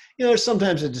there's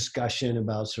sometimes a discussion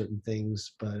about certain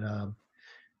things, but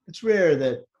it's rare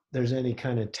that there's any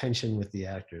kind of tension with the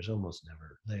actors, almost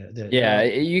never.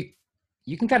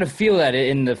 You can kind of feel that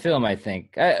in the film, I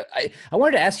think. I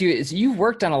wanted to ask you, you've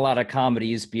worked on a lot of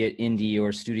comedies, be it indie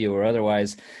or studio or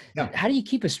otherwise. Yeah. How do you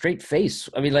keep a straight face?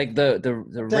 I mean, like the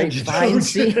Ralph Fiennes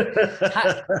scene.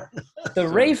 The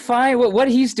Ralph Fiennes, what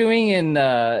he's doing in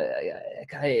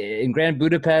in Grand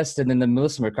Budapest, and then the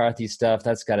Melissa McCarthy stuff.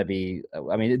 That's got to be.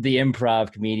 I mean, the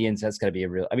improv comedians. That's got to be a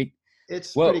real. I mean,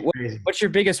 it's pretty crazy. What's your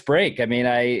biggest break? I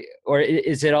mean, or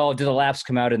is it all? Do the laughs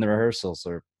come out in the rehearsals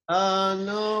or?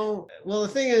 No. Well, the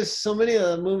thing is, so many of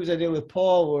the movies I did with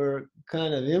Paul were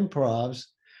kind of improvs,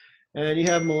 and you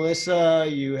have Melissa,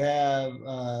 you have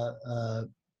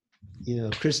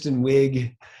Kristen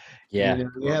Wiig. Yeah.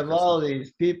 You have all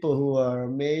these people who are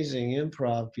amazing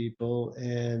improv people,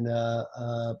 and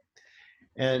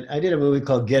I did a movie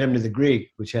called Get Him to the Greek,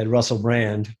 which had Russell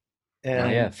Brand.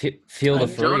 And Feel the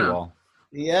Furry Wall.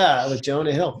 Yeah, with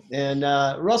Jonah Hill. And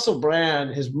Russell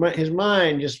Brand, his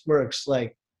mind just works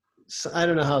like, I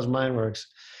don't know how his mind works.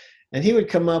 And he would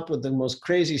come up with the most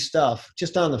crazy stuff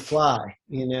just on the fly,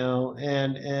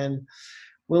 and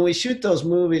when we shoot those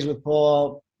movies with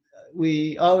Paul,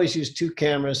 we always use 2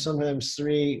 cameras, sometimes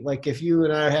 3. Like if you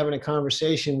and I are having a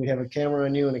conversation, we have a camera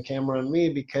on you and a camera on me,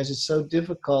 because it's so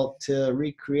difficult to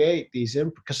recreate these,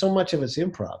 because so much of it's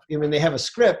improv. I mean, they have a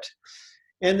script,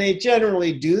 and they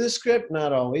generally do the script,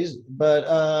 not always,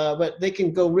 but they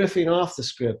can go riffing off the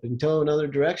script and go in other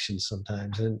directions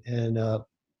sometimes, and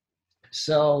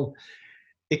so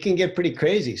it can get pretty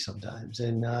crazy sometimes,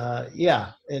 and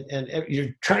and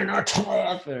you're trying not to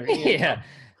laugh, or, yeah.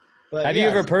 But have you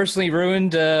ever personally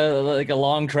ruined like a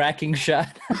long tracking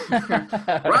shot?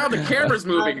 Wow, the camera's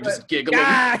moving, just giggling.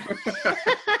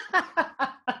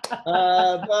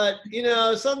 But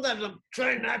sometimes I'm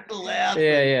trying not to laugh.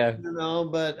 Yeah.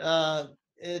 But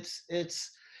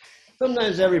it's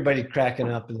sometimes everybody cracking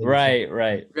up.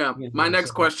 Right. Yeah. My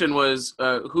next question was,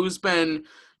 who's been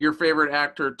your favorite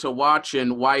actor to watch,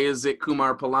 and why is it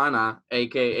Kumar Pallana,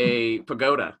 aka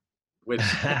Pagoda? Which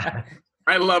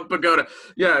I love Pagoda.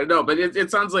 Yeah, no, but it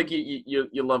sounds like you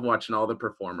love watching all the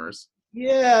performers.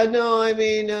 Yeah, no, I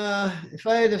mean, if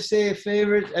I had to say a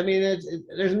favorite, I mean,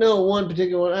 there's no one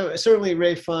particular one. Certainly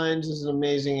Ray Fiennes is an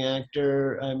amazing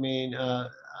actor. I mean,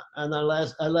 and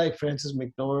I like Frances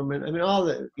McDormand. I mean, all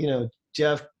the,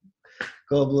 Jeff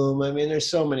Goldblum. I mean, there's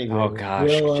so many. Oh gosh,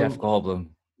 Jeff Goldblum.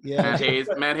 Yeah.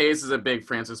 Matt Hayes is a big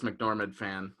Frances McDormand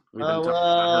fan. We've been talking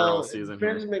about her all season.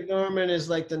 Frances McDormand is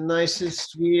like the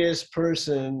nicest, sweetest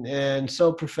person, and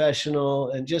so professional,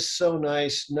 and just so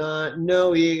nice.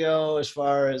 No ego as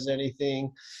far as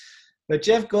anything. But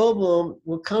Jeff Goldblum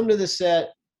will come to the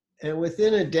set, and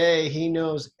within a day, he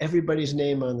knows everybody's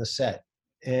name on the set,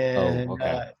 and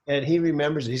and he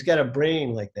remembers it. He's got a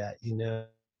brain like that, And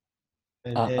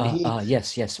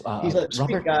yes. he's a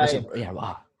Robert guy.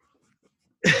 Wow.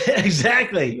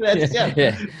 Exactly. That's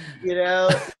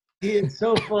he is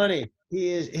so funny.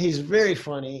 He's very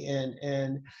funny,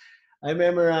 and I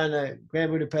remember on a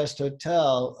Grand Budapest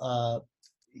Hotel,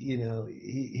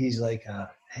 he's like,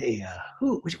 hey,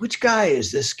 which guy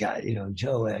is this guy?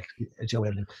 Joe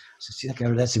Edmund. So see that guy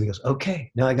over that scene? He goes,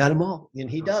 okay, now I got them all, and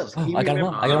he does. I got them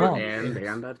all. I got them all.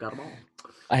 And I've got them all.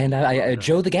 And I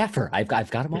Joe the Gaffer, I've got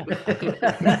them all.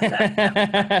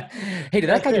 Hey, did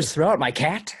that guy just throw out my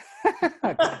cat?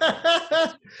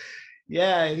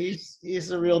 Yeah, he's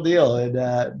the real deal, and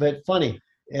but funny,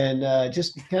 and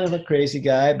just kind of a crazy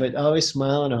guy, but always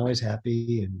smiling, always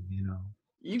happy, and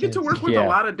You get to work with a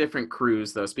lot of different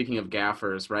crews, though. Speaking of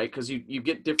gaffers, right? Because you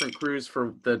get different crews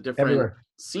for the different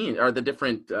scenes or the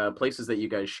different places that you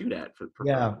guys shoot at.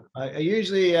 I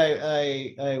usually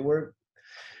I work.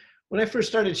 When I first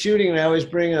started shooting, I always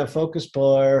bring a focus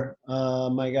puller,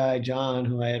 my guy John,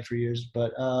 who I had for years.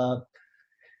 But I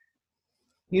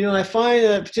find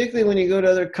that particularly when you go to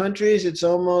other countries, it's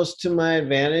almost to my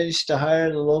advantage to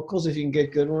hire the locals if you can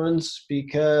get good ones.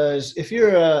 Because if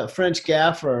you're a French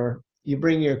gaffer, you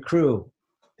bring your crew.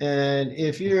 And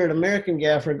if you're an American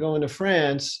gaffer going to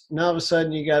France, now all of a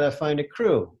sudden you got to find a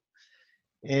crew.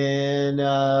 And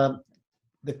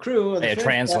the crew of the French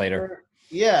translator.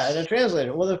 Gaffer, and a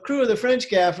translator. Well, the crew of the French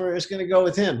gaffer is going to go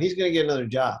with him. He's going to get another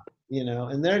job,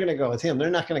 and they're going to go with him. They're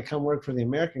not going to come work for the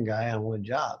American guy on one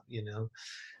job,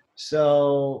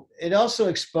 So it also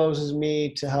exposes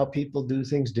me to how people do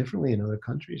things differently in other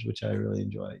countries, which I really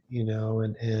enjoy,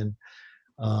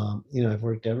 I've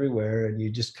worked everywhere, and you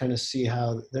just kind of see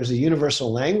how there's a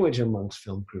universal language amongst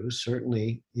film crews.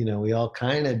 Certainly, we all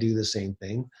kind of do the same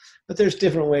thing, but there's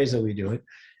different ways that we do it.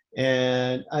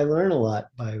 And I learn a lot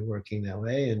by working that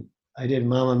way. And I did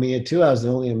Mamma Mia too. I was the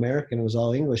only American. It was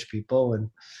all English people, and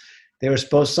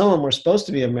some of them were supposed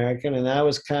to be American, and I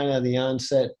was kind of the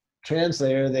on-set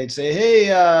translator. They'd say, hey,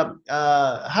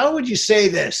 how would you say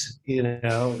this, in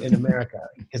America?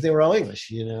 Because they were all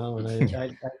English, and I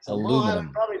said, well, I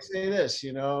would probably say this,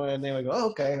 and they would go,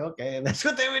 okay. And that's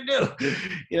what they would do.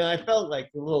 I felt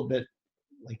like a little bit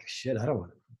like, shit, I don't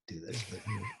want to do this, but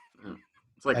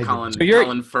It's like I Colin, So you're-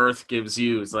 Colin Firth gives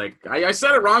you. It's like, I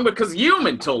said it wrong because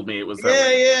Yeoman told me it was that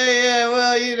way. Yeah.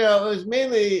 Well, it was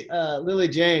mainly Lily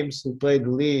James who played the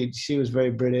lead. She was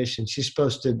very British, and she's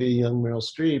supposed to be young Meryl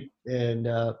Streep. And,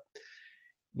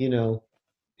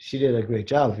 she did a great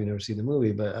job if you've never seen the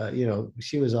movie. But,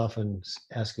 she was often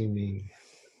asking me,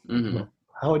 Mhm. well,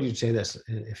 how would you say this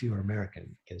if you were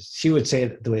American? Because she would say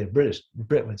it the way a Brit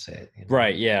would say it.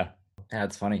 Right. Yeah.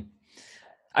 That's funny.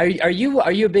 Are you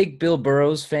a big Bill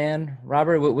Burroughs fan,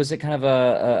 Robert? Was it kind of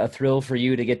a thrill for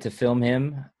you to get to film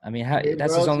him? I mean,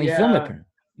 that's his only film appearance.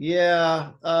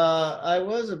 Yeah, I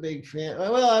was a big fan.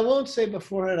 Well, I won't say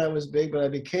beforehand I was big, but I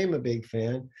became a big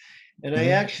fan. And I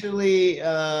actually,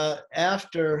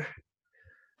 after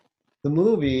the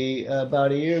movie,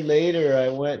 about a year later, I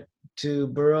went to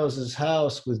Burroughs'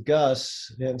 house with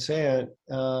Gus Van Sant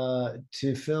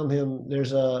to film him.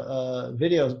 There's a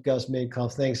video Gus made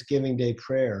called Thanksgiving Day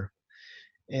Prayer.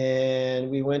 And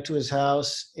we went to his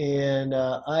house, and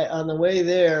on the way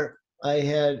there, I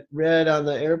had read on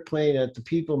the airplane at the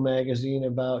People magazine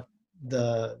about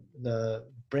the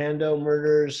Brando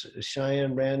murders,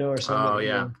 Cheyenne Brando or something. Oh,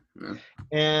 yeah.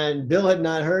 And Bill had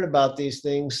not heard about these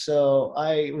things, so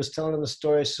I was telling him the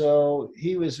story. So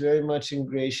he was very much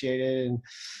ingratiated,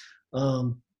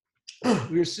 and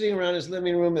we were sitting around his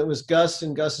living room. It was Gus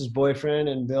and Gus's boyfriend,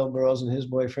 and Bill Burroughs and his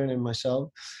boyfriend, and myself.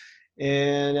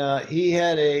 And he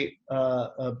had a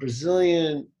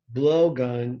Brazilian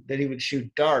blowgun that he would shoot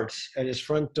darts at his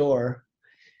front door.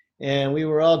 And we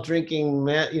were all drinking,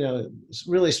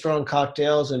 really strong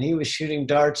cocktails, and he was shooting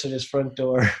darts at his front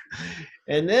door.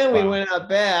 And then we went out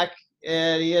back,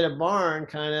 and he had a barn,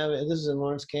 kind of. This is in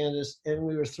Lawrence, Kansas, and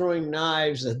we were throwing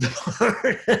knives at the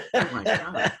barn. Oh my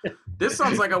God. This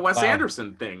sounds like a Wes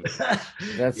Anderson thing.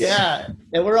 Yeah,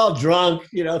 and we're all drunk,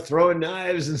 throwing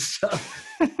knives and stuff.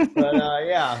 But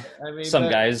yeah, I mean, some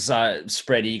guys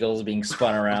spread eagles being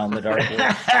spun around the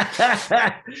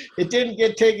dartboard. It didn't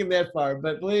get taken that far,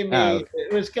 but believe me,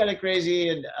 it was kind of crazy.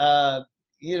 And I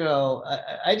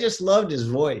just loved his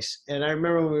voice. And I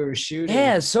remember when we were shooting.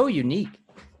 Yeah, it's so unique.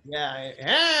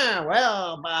 Yeah.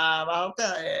 Well, Bob,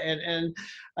 and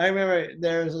I remember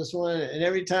there was this one, and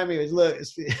every time he would look,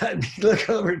 I'd look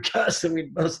over at Gus, and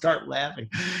we'd both start laughing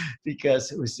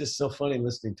because it was just so funny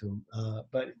listening to him.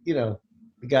 But the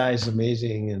guy's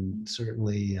amazing, and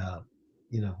certainly,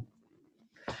 in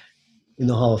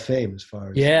the Hall of Fame as far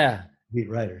as beat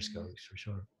writers goes, for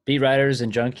sure. Beat writers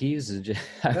and junkies.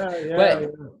 Yeah.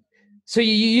 So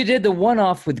you did the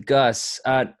one-off with Gus.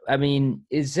 I mean,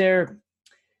 is there?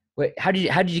 How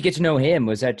did you get to know him?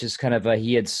 Was that just kind of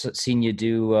he had seen you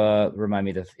do? Remind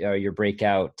me your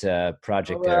breakout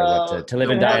project there. To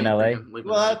Live and Die in L.A.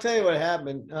 Well, I'll tell you what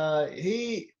happened.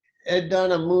 He had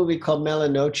done a movie called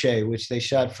Melanoche, which they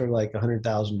shot for like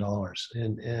 $100,000,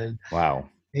 and wow.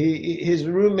 His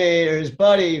roommate or his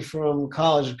buddy from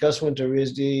college, Gus went to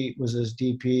RISD, was his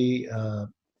DP,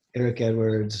 Eric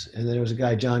Edwards, and then there was a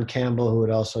guy, John Campbell, who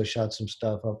had also shot some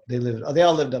stuff up. They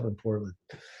all lived up in Portland.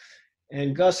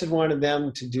 And Gus had wanted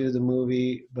them to do the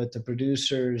movie, but the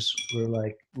producers were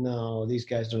like, no, these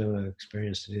guys don't have enough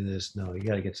experience to do this. No, you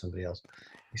got to get somebody else.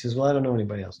 He says, well, I don't know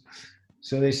anybody else.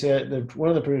 So they said, one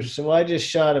of the producers said, well, I just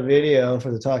shot a video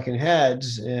for the Talking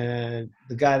Heads, and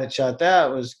the guy that shot that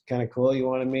was kind of cool. You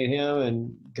want to meet him?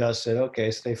 And Gus said,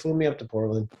 okay. So they flew me up to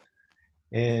Portland,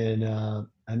 and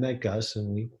I met Gus,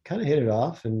 and we kind of hit it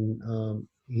off. And,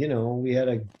 we had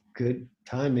a good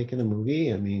time making the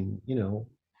movie. I mean,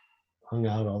 hung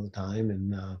out all the time.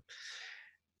 And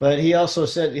but he also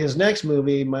said his next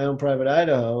movie, My Own Private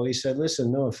Idaho, he said,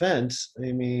 listen, no offense,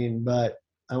 I mean, but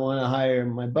I want to hire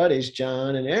my buddies,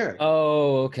 John and Eric.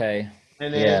 Oh, okay.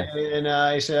 And then, and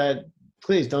I said,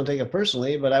 please don't take it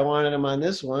personally, but I wanted them on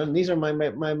this one. These are my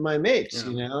mates,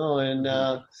 and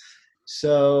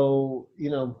so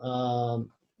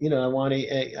I want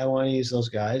to use those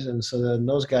guys. And so then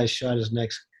those guys shot his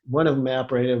next. One of them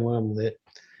operated, one of them lit.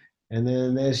 And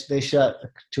then they shot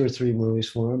 2 or 3 movies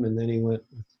for him, and then he went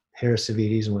with Harris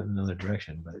Savides and went in another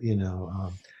direction. But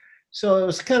so it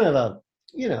was kind of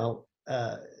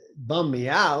bummed me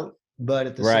out. But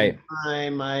at the same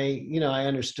time, I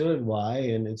understood why,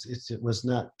 and it was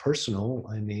not personal.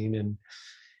 I mean, and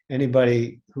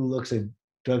anybody who looks at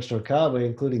Drugstore Cowboy,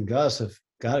 including Gus, have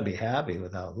got to be happy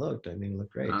with how it looked. I mean, it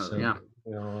looked great.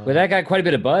 Well, that got quite a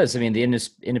bit of buzz. I mean, the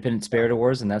Independent Spirit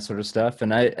Awards and that sort of stuff.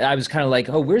 And I was kind of like,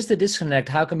 oh, where's the disconnect?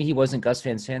 How come he wasn't Gus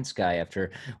Van Sant's guy after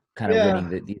kind of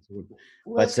winning these?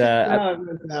 But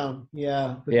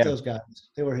those guys,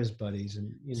 they were his buddies.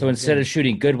 And so instead of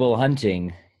shooting Good Will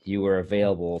Hunting, you were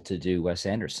available to do Wes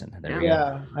Anderson. There we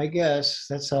go. I guess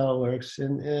that's how it works.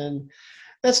 And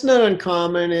that's not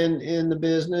uncommon in the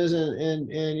business, and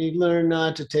you learn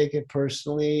not to take it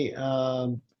personally.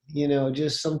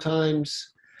 Just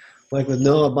sometimes, like with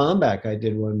Noah Baumbach, I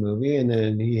did one movie, and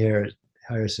then he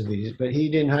hires somebody, but he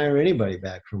didn't hire anybody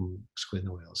back from Squid and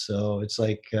the Whale. So it's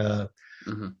like,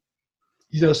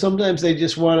 sometimes they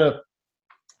just want to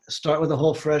start with a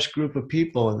whole fresh group of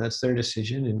people, and that's their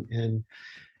decision. And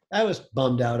I was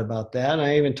bummed out about that. And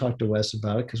I even talked to Wes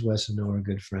about it because Wes and Noah are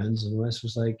good friends. And Wes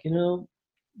was like,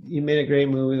 you made a great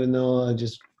movie with Noah.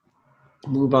 Just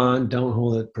move on. Don't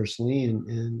hold it personally.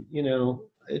 And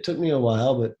it took me a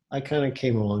while, but I kind of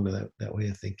came along to that way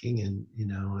of thinking. And,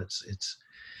 it's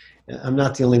I'm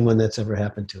not the only one that's ever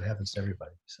happened to. It happens to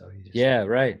everybody. So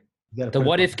right. The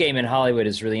what if game in Hollywood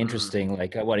is really interesting.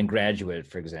 Like what in Graduate,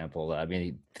 for example. I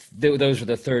mean, those were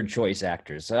the third choice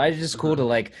actors. So it's just cool to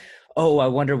like, oh, I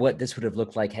wonder what this would have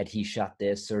looked like had he shot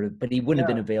this, but he wouldn't have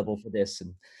been available for this.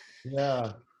 And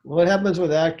what happens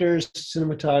with actors,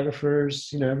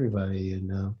 cinematographers, everybody,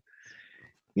 and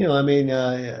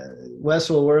Wes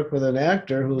will work with an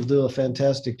actor who will do a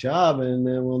fantastic job, and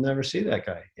then we'll never see that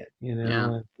guy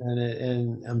again,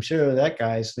 and I'm sure that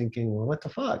guy's thinking, well, what the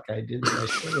fuck? Why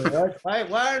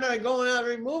aren't I going out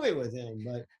every movie with him?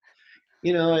 But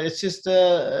it's just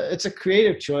it's a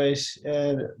creative choice,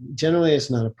 and generally it's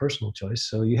not a personal choice.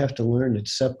 So you have to learn to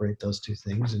separate those two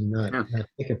things and not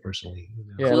take it personally.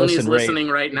 Clooney's listening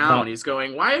right now, and he's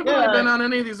going, "Why haven't I been on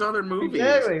any of these other movies?"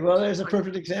 Exactly. Well, there's a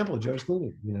perfect example, George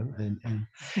Clooney.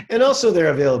 And also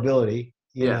their availability.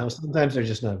 Sometimes they're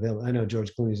just not available. I know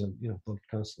George Clooney's booked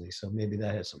constantly, so maybe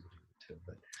that has something to do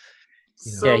with it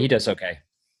too. But he does okay.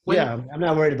 I'm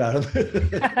not worried about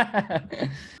him.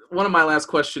 One of my last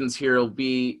questions here will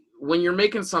be, when you're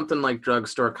making something like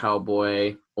Drugstore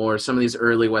Cowboy or some of these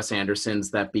early Wes Andersons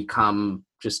that become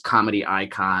just comedy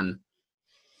icon,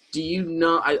 do you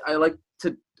know, I like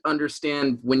to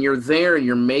understand, when you're there and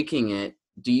you're making it,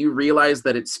 do you realize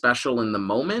that it's special in the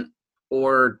moment,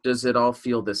 or does it all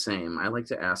feel the same? I like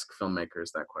to ask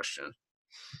filmmakers that question.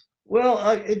 Well,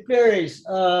 it varies.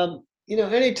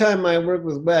 Anytime I work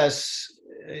with Wes,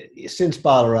 since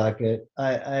Bottle Rocket,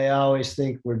 I always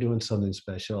think we're doing something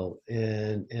special,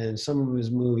 and some of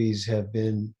his movies have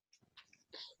been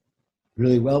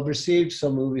really well received.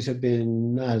 Some movies have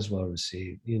been not as well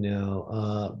received,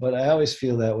 but I always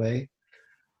feel that way.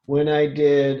 When I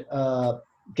did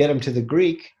Get Him to the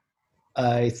Greek,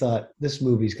 I thought this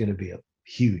movie's going to be a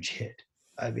huge hit.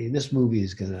 I mean, this movie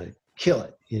is going to kill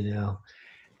it,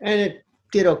 and it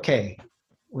did okay.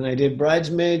 When I did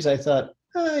Bridesmaids, I thought,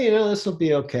 this will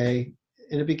be okay.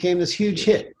 And it became this huge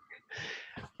hit.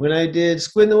 When I did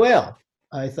Squid and the Whale,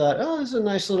 I thought, this is a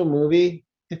nice little movie.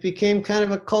 It became kind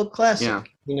of a cult classic,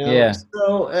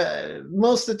 So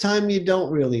most of the time you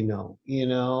don't really know,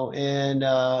 and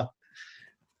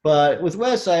but with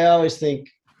Wes, I always think,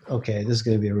 okay, this is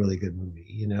going to be a really good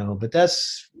movie, but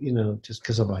that's, just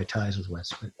because of my ties with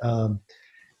Wes. But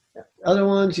other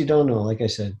ones, you don't know. Like I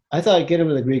said, I thought Get Him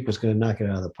to the Greek was going to knock it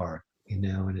out of the park, and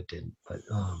it didn't. But,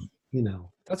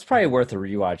 that's probably worth a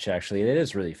rewatch, actually. It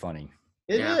is really funny.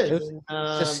 It is. It's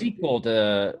a sequel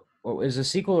to, what is a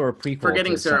sequel or a prequel?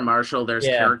 Forgetting Sarah Marshall, there's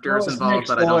characters involved,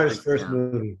 but I don't think... first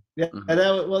movie. Yeah, and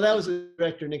that was the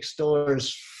director Nick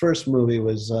Stoller's first movie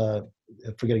was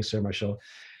Forgetting Sarah Marshall.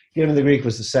 Get Him to the Greek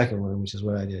was the second one, which is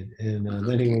what I did. And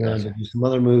then he went on to do some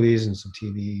other movies and some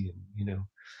TV, and,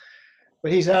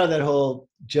 But he's out of that whole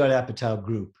Judd Apatow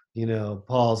group,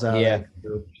 Paul's out of that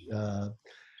group.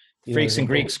 Freaks and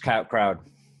Greeks crowd.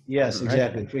 Yes,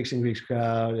 exactly. Right? Freaks and Greeks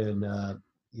crowd. And,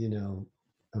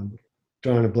 I'm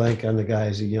drawing a blank on the guy.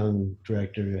 He's a young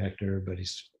actor, but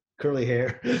he's curly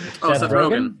hair. Oh, Seth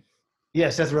Rogen? Yeah,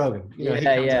 Seth Rogen. He comes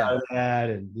out of that,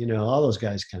 and, all those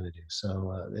guys kind of do.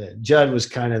 So Judd was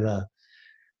kind of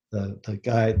the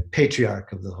guy,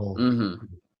 patriarch of the whole group.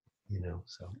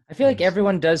 So I feel like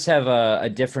everyone does have a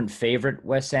different favorite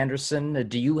Wes Anderson.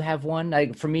 Do you have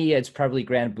one? For me, it's probably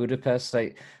Grand Budapest.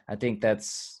 I think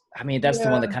that's the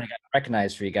one that kind of got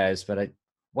recognized for you guys. But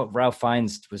what Ralph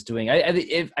Fiennes was doing, I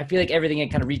feel like everything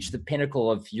had kind of reached the pinnacle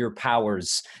of your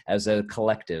powers as a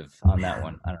collective on that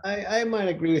one. I might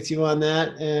agree with you on that,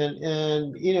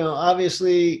 and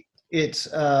obviously it's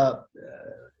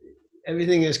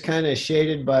everything is kind of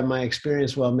shaded by my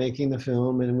experience while making the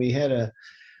film, and we had a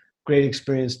great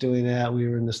experience doing that. We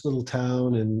were in this little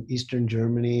town in Eastern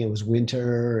Germany. It was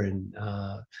winter, and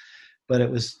but it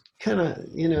was kind of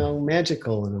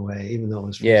magical in a way, even though it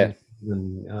was freezing.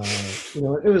 And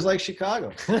it was like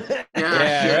Chicago.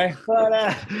 Right.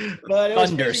 But it was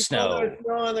thunder snow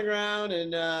on the ground,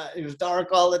 and it was dark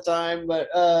all the time. But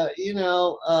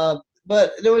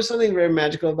but there was something very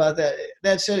magical about that.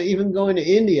 That said, even going to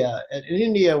India, and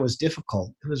India was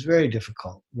difficult. It was very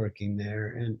difficult working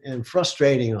there, and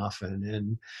frustrating often.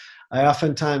 And I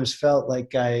oftentimes felt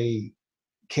like I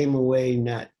came away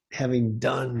not having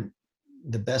done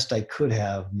the best I could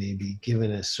have, maybe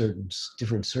given a certain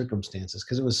different circumstances,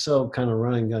 because it was so kind of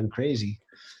run and gun crazy.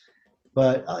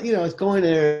 But it's going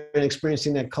there and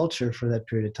experiencing that culture for that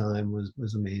period of time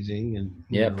was amazing,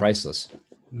 and priceless.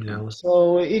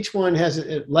 So each one has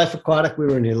Life Aquatic. We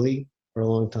were in Italy for a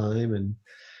long time, and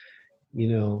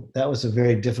that was a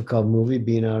very difficult movie,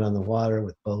 being out on the water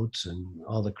with boats and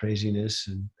all the craziness.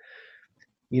 And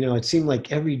it seemed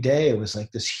like every day it was like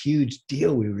this huge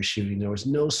deal we were shooting. There was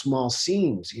no small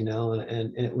scenes, and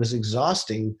it was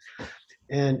exhausting.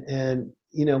 And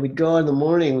we'd go in the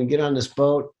morning, we'd get on this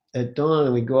boat at dawn,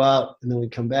 and we'd go out, and then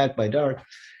we'd come back by dark.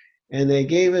 And they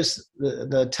gave us,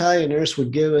 the Italian nurse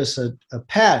would give us a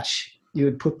patch you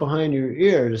would put behind your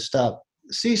ear to stop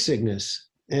seasickness.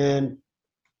 And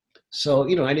so,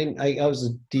 I was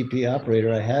a DP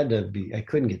operator. I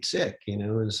couldn't get sick,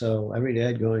 and so every day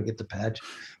I'd go and get the patch.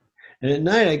 And at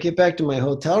night I'd get back to my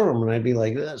hotel room and I'd be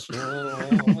like this. And,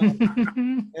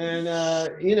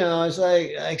 I was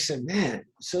like, I said, man.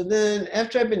 So then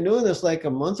after I've been doing this like a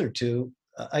month or two,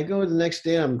 I go the next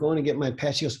day, I'm going to get my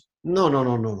patch. He goes,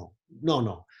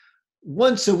 no.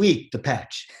 Once a week, the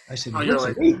patch. I said, once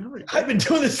a week? I've been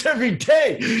doing this every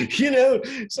day,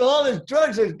 So all this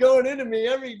drugs is going into me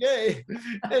every day.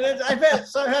 And I've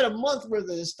had a month worth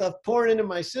of this stuff pouring into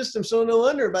my system. So no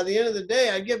wonder by the end of the day,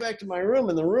 I get back to my room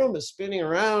and the room is spinning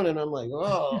around and I'm like,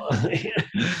 oh.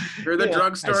 You're the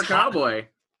drugstore cowboy.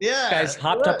 Yeah. Guys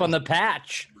hopped up on the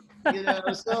patch.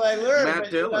 So I learned.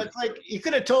 But, it's like you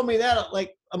could have told me that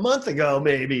like a month ago,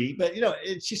 maybe. But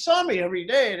she saw me every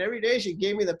day, and every day she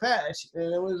gave me the patch,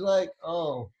 and it was like,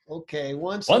 oh, okay,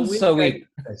 once a week.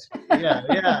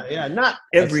 Yeah, not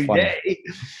every day.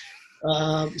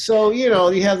 So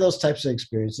you have those types of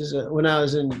experiences. When I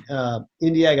was in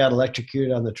India, I got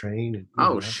electrocuted on the train.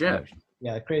 And, shit.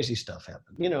 Yeah, crazy stuff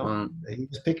happened. You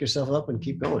just pick yourself up and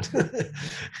keep going.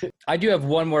 I do have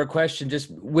one more question. Just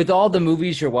with all the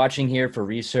movies you're watching here for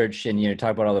research and,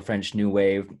 talk about all the French New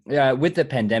Wave, with the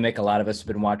pandemic, a lot of us have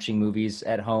been watching movies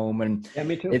at home. And yeah,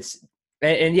 me too.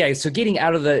 So getting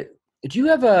out of do you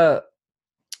have a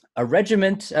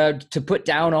regiment to put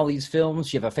down all these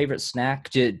films? Do you have a favorite snack?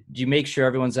 Do you make sure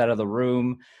everyone's out of the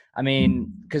room? I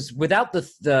mean, because without the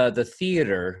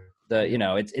theater,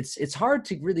 it's hard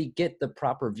to really get the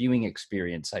proper viewing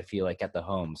experience, I feel like, at the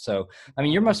home. So, I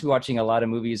mean, you must be watching a lot of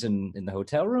movies in the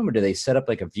hotel room, or do they set up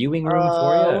like a viewing room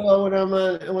for you? Well, when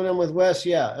I'm with Wes,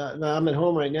 I'm at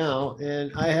home right now,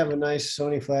 and I have a nice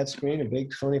Sony flat screen, a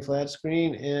big Sony flat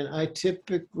screen, and I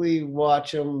typically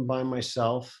watch them by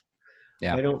myself.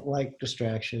 Yeah. I don't like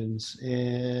distractions,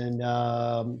 and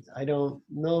I don't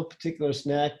know a particular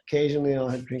snack. Occasionally,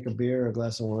 I'll drink a beer or a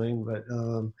glass of wine, but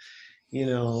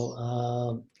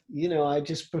I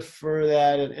just prefer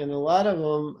that. And a lot of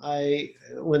them,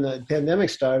 when the pandemic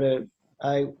started,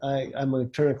 I'm a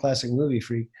Turner Classic Movie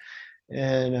freak,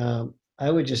 and I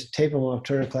would just tape them off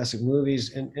Turner Classic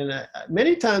Movies. And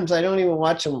many times I don't even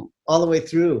watch them all the way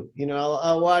through.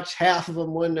 I'll watch half of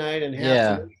them one night and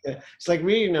half. Yeah. It's like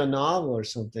reading a novel or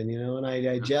something, and I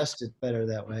digest it better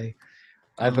that way.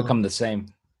 I've become the same.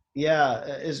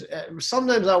 Yeah,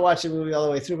 sometimes I watch a movie all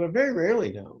the way through, but very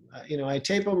rarely no. I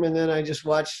tape them and then I just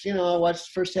watch. I'll watch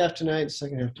the first half tonight, the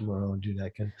second half tomorrow, and do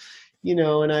that kind.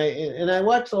 And I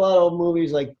watch a lot of old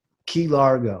movies like Key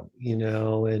Largo,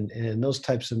 and those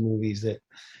types of movies that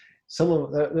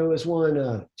there was one.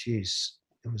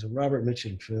 It was a Robert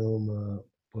Mitchum film.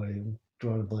 Boy, I'm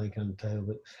drawing a blank on the title,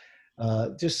 but.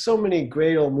 Just so many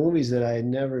great old movies that I had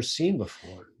never seen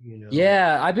before,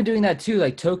 Yeah, I've been doing that too,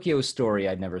 like Tokyo Story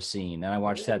I'd never seen, and I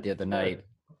watched that the other night.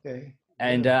 Okay.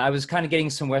 And I was kind of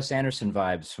getting some Wes Anderson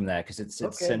vibes from that because it's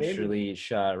centrally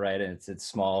shot, right, and it's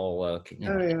small.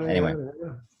 Anyway.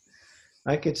 Yeah.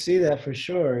 I could see that for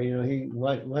sure.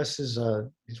 Wes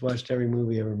he's watched every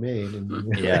movie ever made,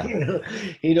 and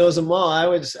he knows them all. I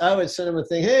would send him a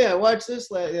thing. Hey, I watched this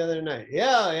the other night.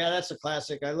 Yeah, that's a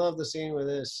classic. I love the scene with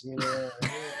this.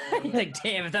 Like,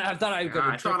 damn, I thought I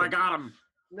got him.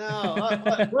 No,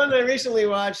 one I recently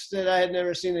watched that I had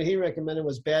never seen that he recommended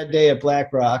was Bad Day at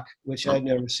Black Rock, which I'd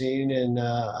never seen, and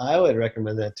I would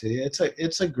recommend that to you.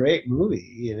 It's a great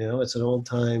movie. It's an old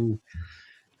time.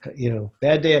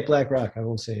 Bad Day at Black Rock. I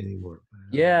won't say anymore.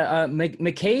 Yeah,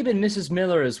 McCabe and Mrs.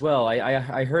 Miller as well.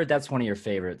 I heard that's one of your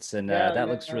favorites, and that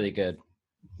looks really good.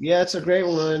 Yeah, it's a great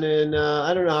one, and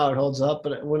I don't know how it holds up,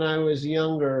 but when I was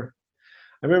younger,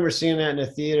 I remember seeing that in a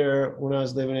theater when I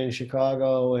was living in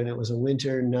Chicago, and it was a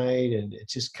winter night, and it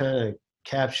just kind of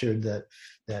captured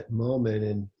that moment.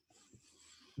 And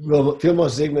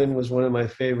Vilmos Zsigmond was one of my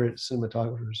favorite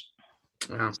cinematographers.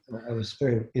 Yeah. I was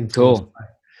very influenced Cool.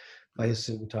 by his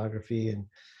cinematography, and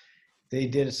they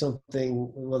did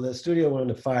something. Well, the studio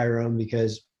wanted to fire him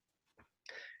because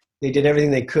they did everything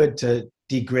they could to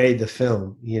degrade the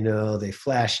film. They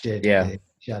flashed it. Yeah. They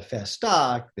shot fast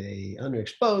stock. They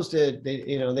underexposed it.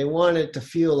 They wanted it to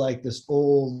feel like this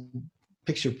old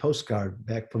picture postcard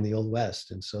back from the Old West,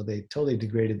 and so they totally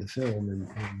degraded the film and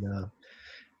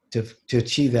to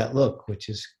achieve that look, which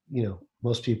is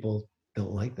most people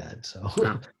don't like that. So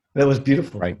Yeah. that was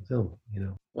beautiful Right. film.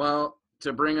 Well,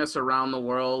 to bring us around the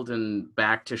world and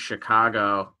back to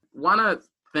Chicago, want to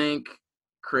thank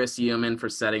Chris Yeoman for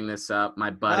setting this up,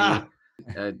 my buddy.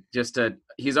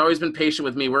 He's always been patient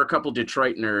with me. We're a couple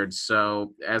Detroit nerds,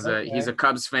 so he's a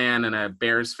Cubs fan and a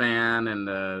Bears fan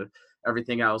and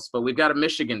everything else. But we've got a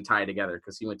Michigan tie together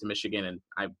because he went to Michigan and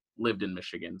I lived in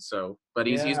Michigan. So, but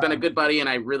he's been a good buddy, and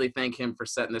I really thank him for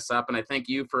setting this up. And I thank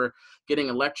you for getting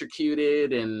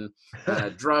electrocuted and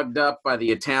drugged up by the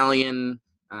Italian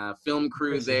film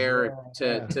crew there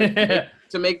to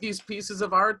make these pieces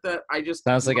of art that I just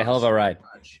sounds like a hell of a ride.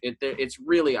 It's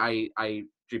really I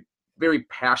very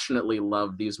passionately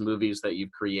love these movies that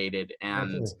you've created,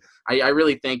 and I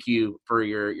really thank you for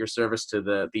your service to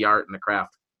the art and the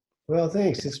craft. Well,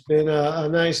 thanks. It's been a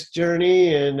nice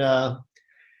journey, and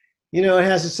it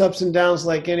has its ups and downs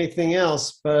like anything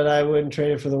else, but I wouldn't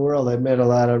trade it for the world. I've met a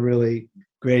lot of really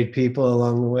great people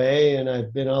along the way, and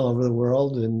I've been all over the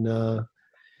world and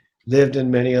lived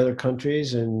in many other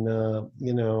countries, and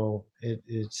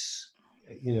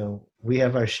we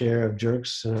have our share of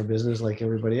jerks in our business like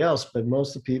everybody else, but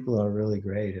most of the people are really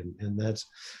great, and that's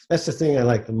the thing I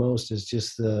like the most, is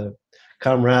just the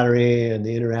camaraderie and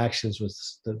the interactions with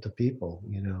the people.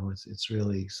 It's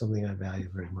really something I value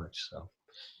very much. So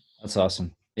that's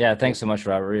awesome. Yeah, thanks so much,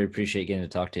 Robert. Really appreciate getting to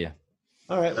talk to you.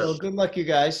 All right, well, good luck, you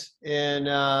guys. And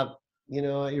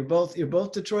you're both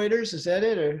Detroiters, is that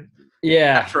it? Or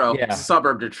Metro,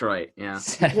 suburb Detroit. Yeah.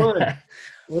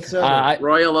 What's up?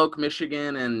 Royal Oak,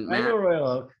 Michigan, and I know Royal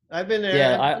Oak. I've been there.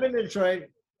 Yeah, I've been to Detroit.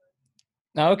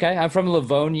 Okay, I'm from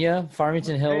Livonia,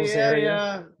 Farmington Hills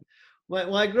area.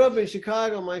 When I grew up in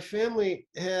Chicago, my family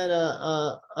had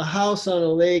a house on a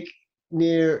lake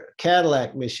near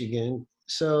Cadillac, Michigan.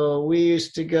 So we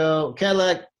used to go.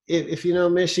 Cadillac, if you know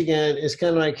Michigan, is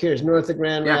kind of like here. It's north of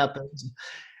Grand Rapids.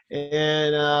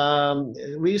 And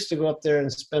we used to go up there and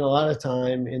spend a lot of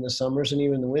time in the summers and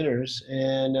even the winters.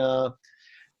 And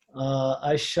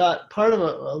I shot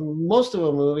most of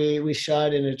a movie we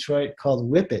shot in Detroit called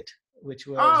Whip It, which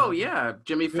was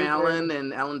Jimmy Fallon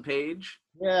and Ellen Page.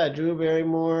 Yeah, Drew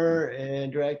Barrymore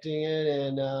and directing it.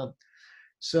 And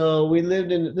so we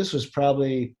lived in, this was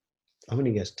probably, I'm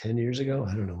going to guess 10 years ago.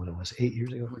 I don't know when it was, 8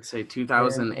 years ago. I would say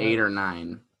 2008 or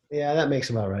 9. Yeah, that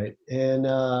makes about right. And,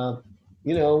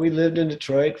 we lived in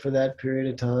Detroit for that period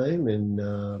of time. And,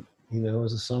 it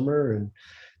was a summer. And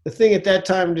the thing at that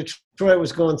time, Detroit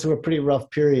was going through a pretty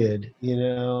rough period,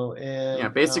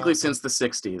 and basically since the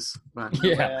 60s. But.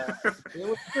 Yeah, it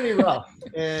was pretty rough.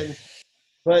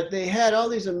 But they had all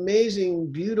these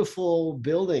amazing, beautiful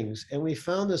buildings, and we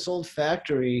found this old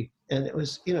factory, and it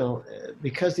was,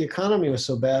 because the economy was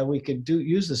so bad, we could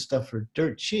use this stuff for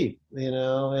dirt cheap,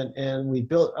 and we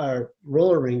built our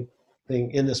roller rink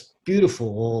thing in this beautiful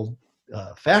old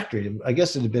factory. I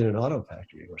guess it had been an auto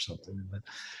factory or something, but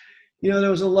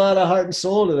there was a lot of heart and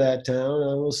soul to that town.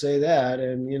 I will say that,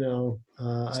 and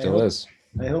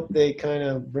I hope they kind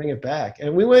of bring it back.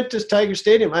 And we went to Tiger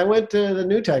Stadium. I went to the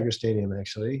new Tiger Stadium,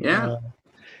 actually. Yeah.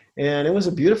 And it was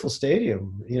a beautiful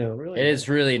stadium, really. It is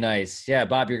really nice. Yeah,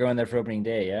 Bob, you're going there for opening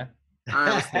day, yeah?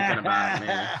 I was thinking about it,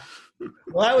 man.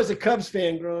 Well, I was a Cubs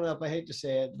fan growing up. I hate to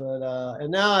say it, but and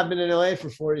now I've been in LA for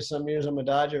 40-some years. I'm a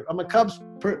Dodger. I'm a Cubs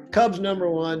number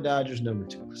 1, Dodgers number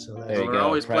 2. So we're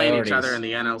always playing each other in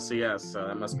the NLCS, so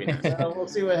that must be nice. We'll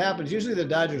see what happens. Usually the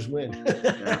Dodgers win.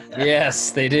 Yes,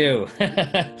 they do.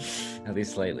 At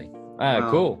least lately.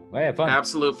 Cool. Well, yeah, fun.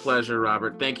 Absolute pleasure,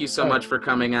 Robert. Thank you so much for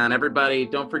coming on. Everybody,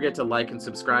 don't forget to like and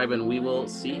subscribe, and we will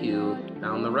see you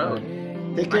down the road.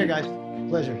 Take care, guys.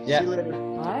 Pleasure. Yeah. See you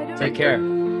later. Take care.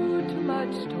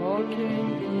 Much talking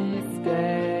these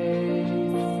days.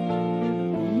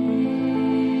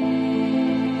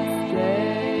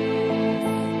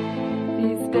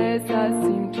 These days I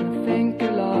seem to think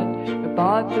a lot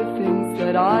about the things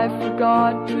that I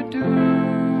forgot to do.